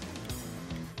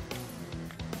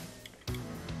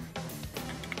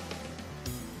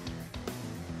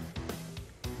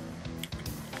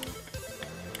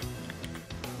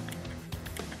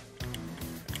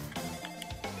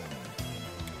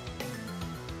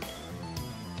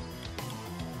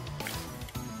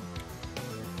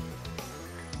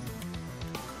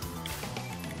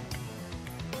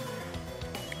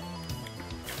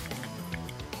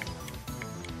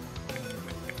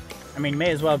 I mean,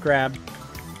 may as well grab...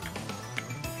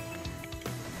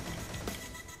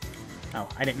 Oh,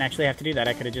 I didn't actually have to do that.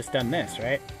 I could have just done this,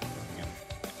 right? Yep.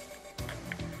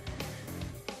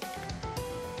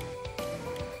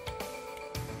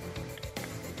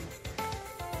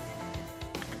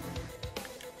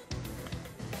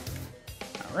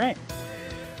 Alright.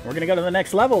 We're gonna go to the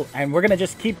next level, and we're gonna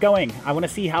just keep going. I want to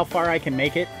see how far I can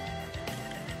make it.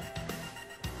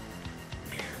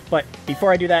 But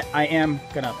before I do that, I am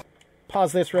gonna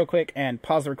pause this real quick and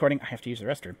pause the recording. I have to use the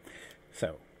restroom.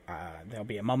 So, there'll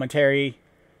be a momentary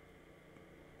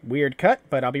weird cut,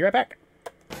 but I'll be right back.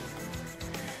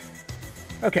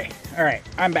 Okay, alright,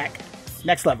 I'm back.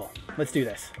 Next level. Let's do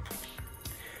this.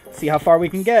 See how far we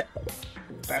can get.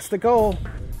 That's the goal.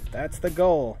 That's the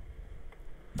goal.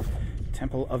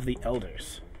 Temple of the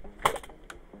Elders.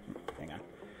 Hang on.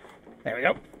 There we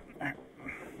go. Alright.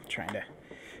 Trying to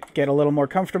get a little more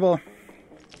comfortable.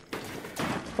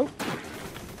 Oh.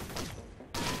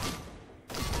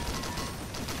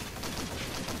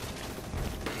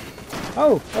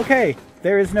 Oh, okay.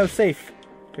 There is no safe.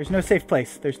 There's no safe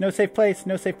place. There's no safe place,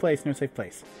 no safe place, no safe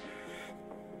place.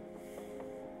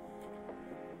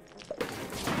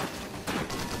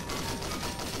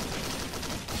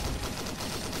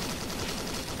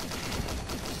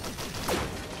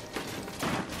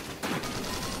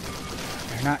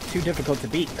 They're not too difficult to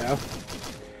beat, though.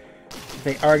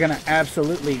 They are going to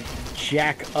absolutely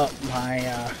jack up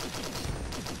my...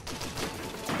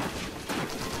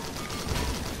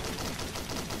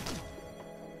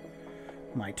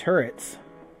 my turrets,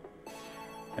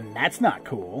 and that's not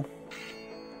cool.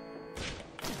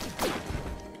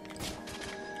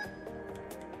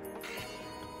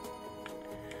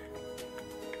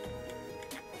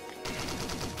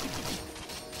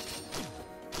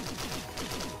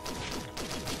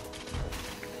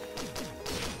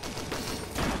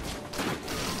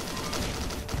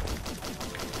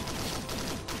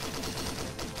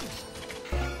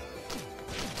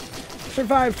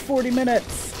 Survived 40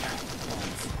 minutes.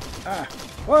 Ah,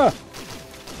 whoa!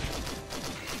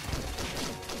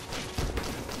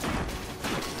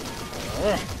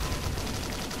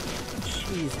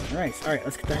 Jeez Christ. Alright,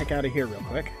 let's get the heck out of here real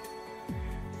quick.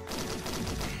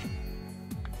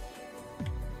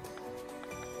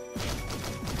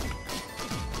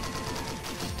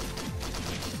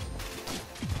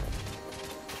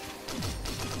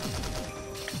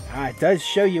 Ah, it does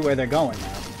show you where they're going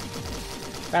now.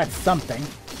 That's something.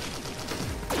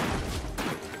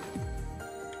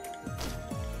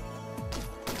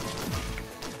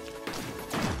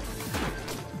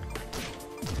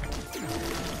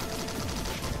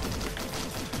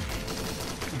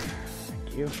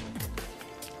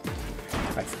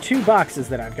 That's 2 boxes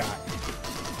that I've got.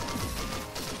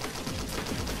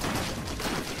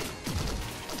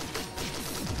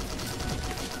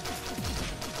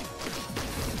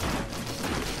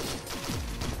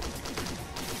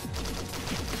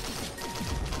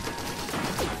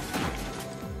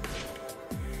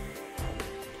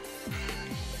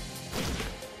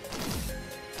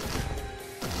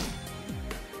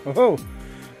 Oh,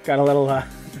 got a little,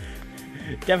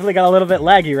 definitely got a little bit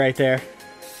laggy right there.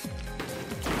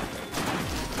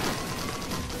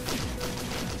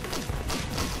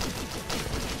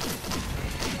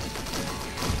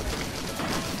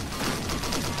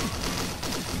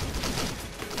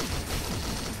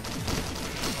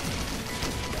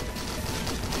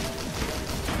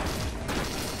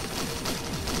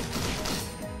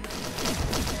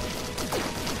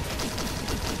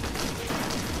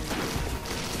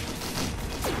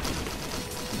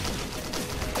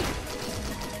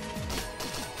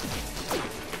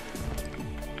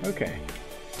 Okay.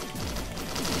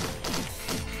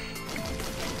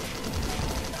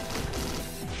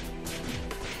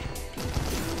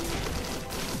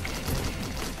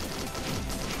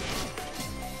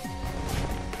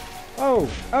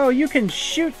 Oh, you can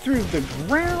shoot through the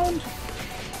ground?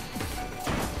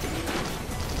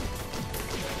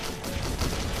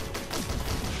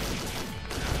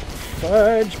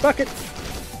 Fudge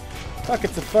buckets.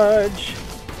 Buckets of fudge.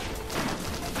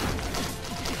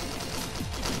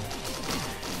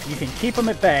 You can keep them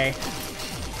at bay.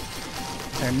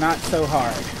 They're not so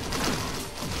hard.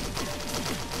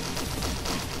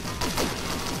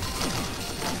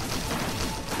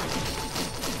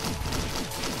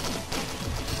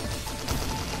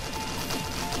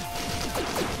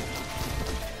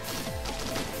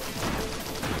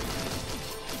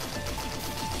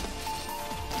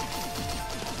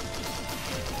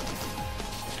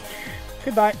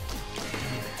 Goodbye.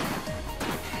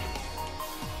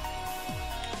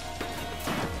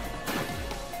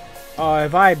 Oh,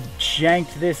 have I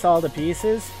janked this all to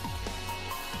pieces?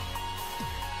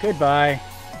 Goodbye.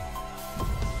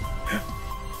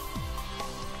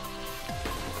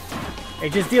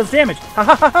 It just deals damage. Ha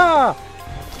ha ha ha!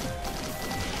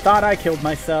 Thought I killed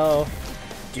myself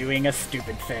doing a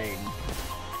stupid thing.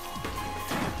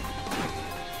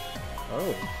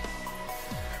 Oh.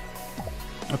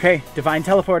 Okay, Divine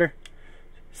Teleporter.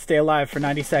 Stay alive for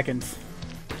 90 seconds.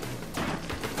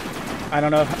 I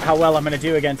don't know how well I'm going to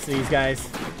do against these guys.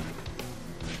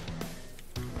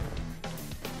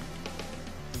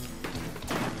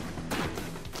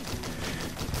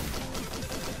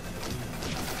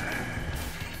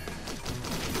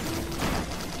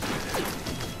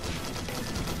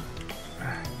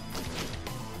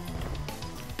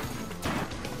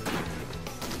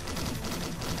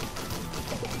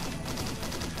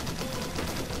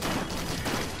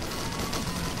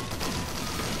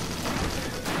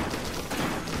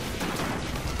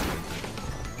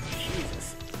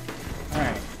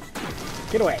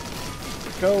 Get away.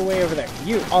 Go away over there.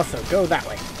 You also go that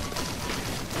way.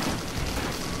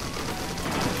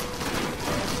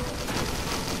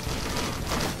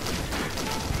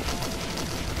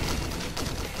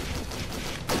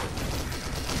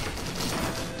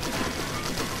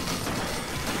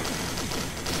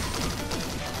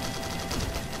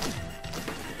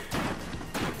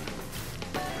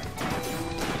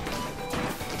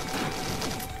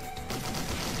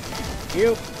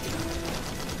 You.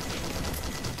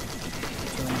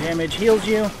 Damage heals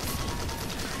you.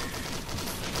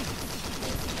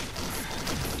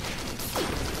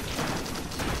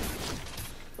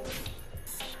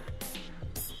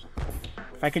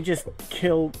 If I can just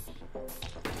kill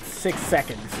 6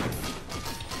 seconds,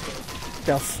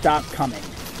 they'll stop coming.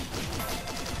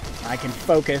 I can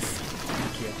focus,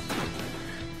 thank you,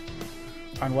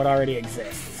 on what already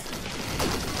exists.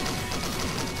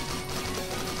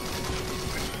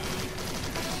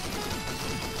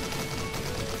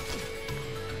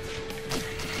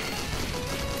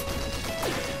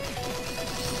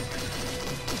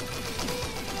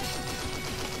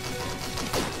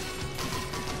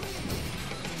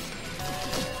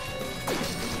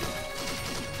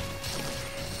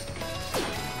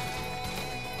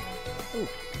 Ooh,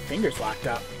 fingers locked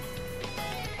up.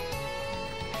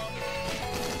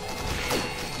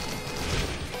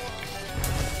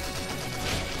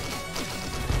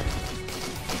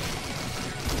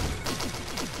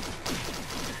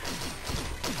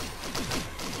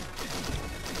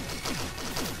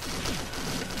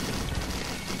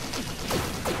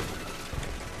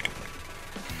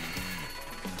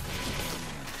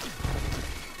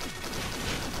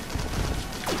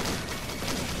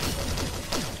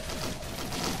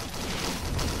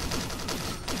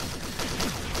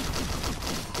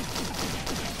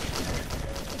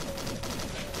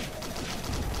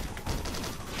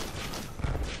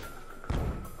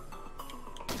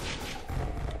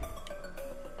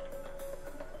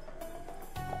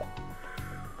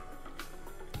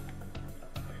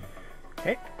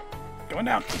 Okay, going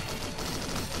down.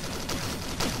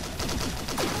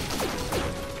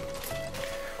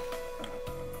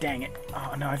 Dang it.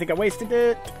 Oh no, I think I wasted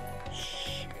it.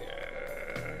 Shoot.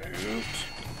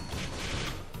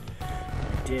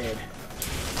 I did.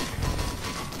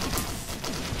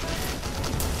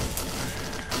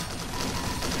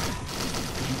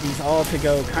 These all to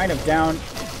go kind of down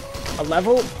a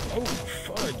level. Oh,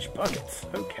 fudge buckets.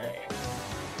 Okay.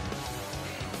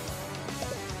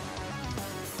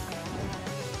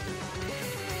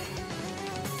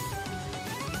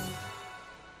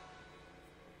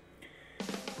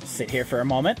 Sit here for a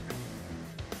moment.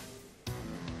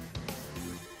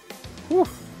 Whew.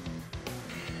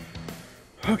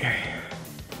 Okay.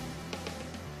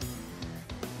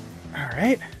 All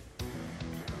right.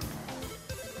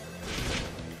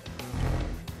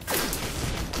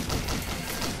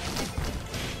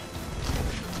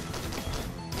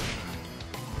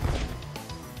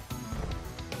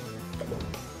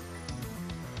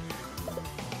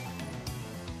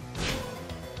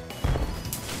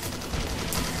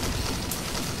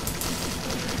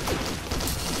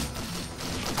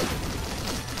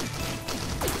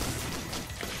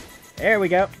 There we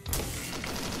go.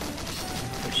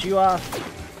 Push you off.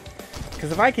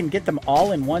 Because if I can get them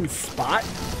all in one spot,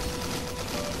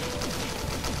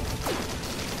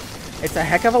 it's a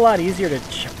heck of a lot easier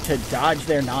to dodge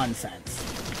their nonsense.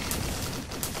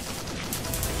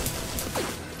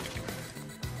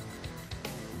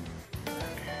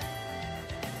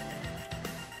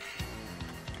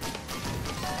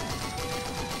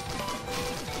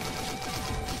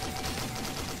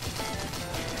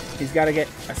 He's got to get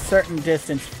a certain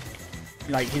distance,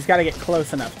 like he's got to get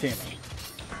close enough to me.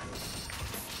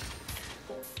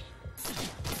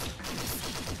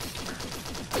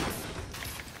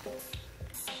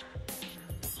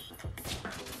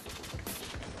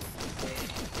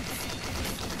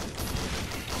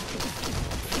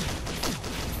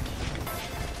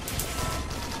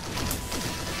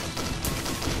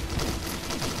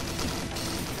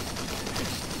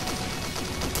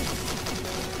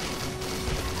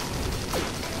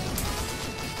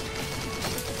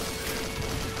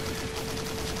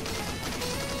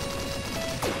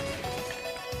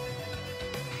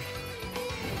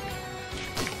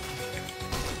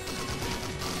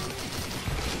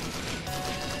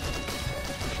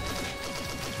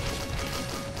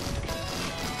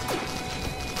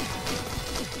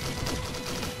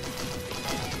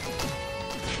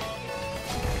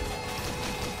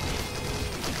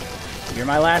 You're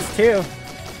my last two.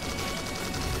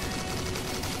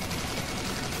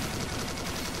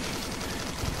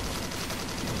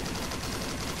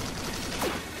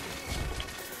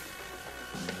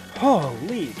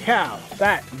 Holy cow,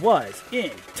 that was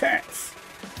intense.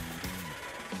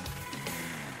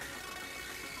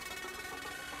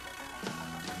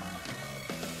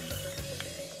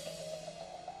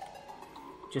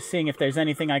 Just seeing if there's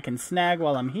anything I can snag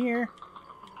while I'm here.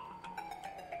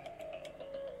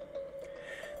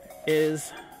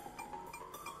 Is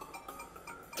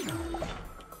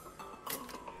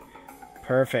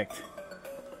perfect.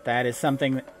 That is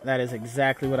something that is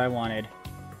exactly what I wanted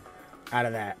out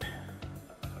of that.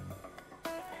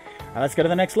 Let's go to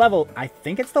the next level. I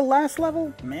think it's the last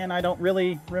level. Man, I don't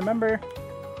really remember.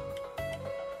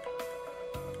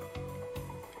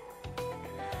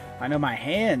 I know my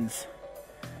hands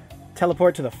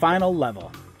teleport to the final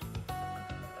level.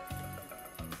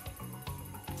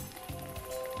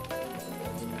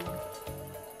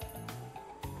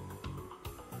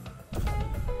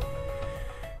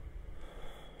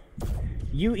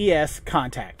 UES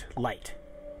contact light.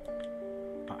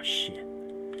 Oh shit.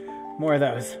 More of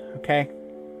those, okay?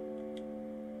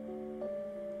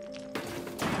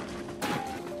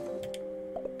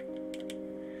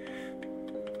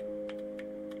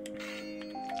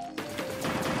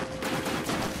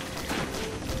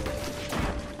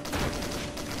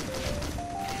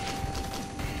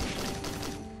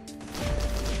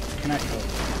 Can I go?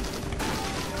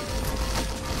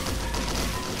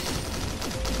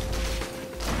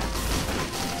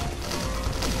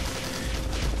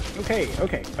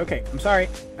 Okay. I'm sorry.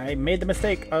 I made the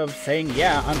mistake of saying,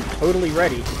 yeah, I'm totally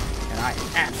ready. And I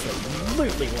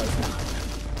absolutely was not.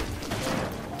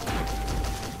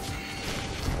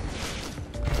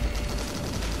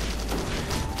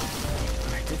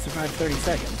 I did survive 30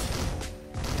 seconds.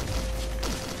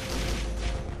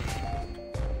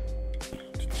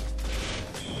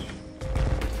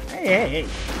 Hey.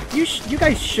 You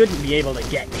guys shouldn't be able to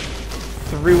get me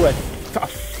through a...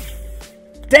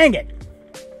 Dang it!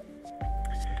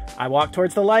 I walk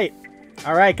towards the light.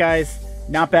 Alright, guys.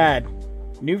 Not bad.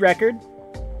 New record.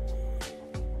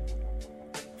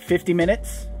 50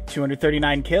 minutes,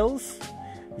 239 kills,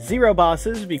 0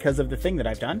 bosses because of the thing that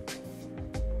I've done.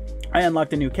 I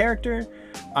unlocked a new character.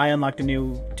 I unlocked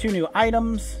two new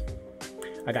items.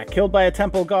 I got killed by a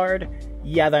temple guard.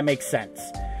 Yeah, that makes sense.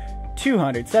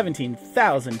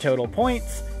 217,000 total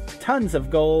points, tons of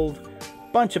gold,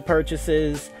 bunch of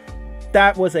purchases.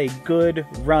 That was a good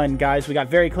run, guys. We got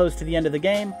very close to the end of the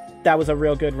game. That was a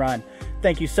real good run.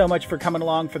 Thank you so much for coming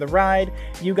along for the ride.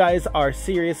 You guys are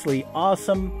seriously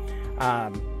awesome.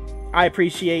 I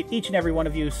appreciate each and every one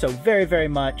of you so very, very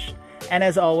much. And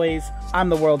as always, I'm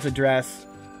the world's address,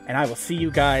 and I will see you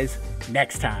guys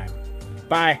next time.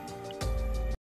 Bye.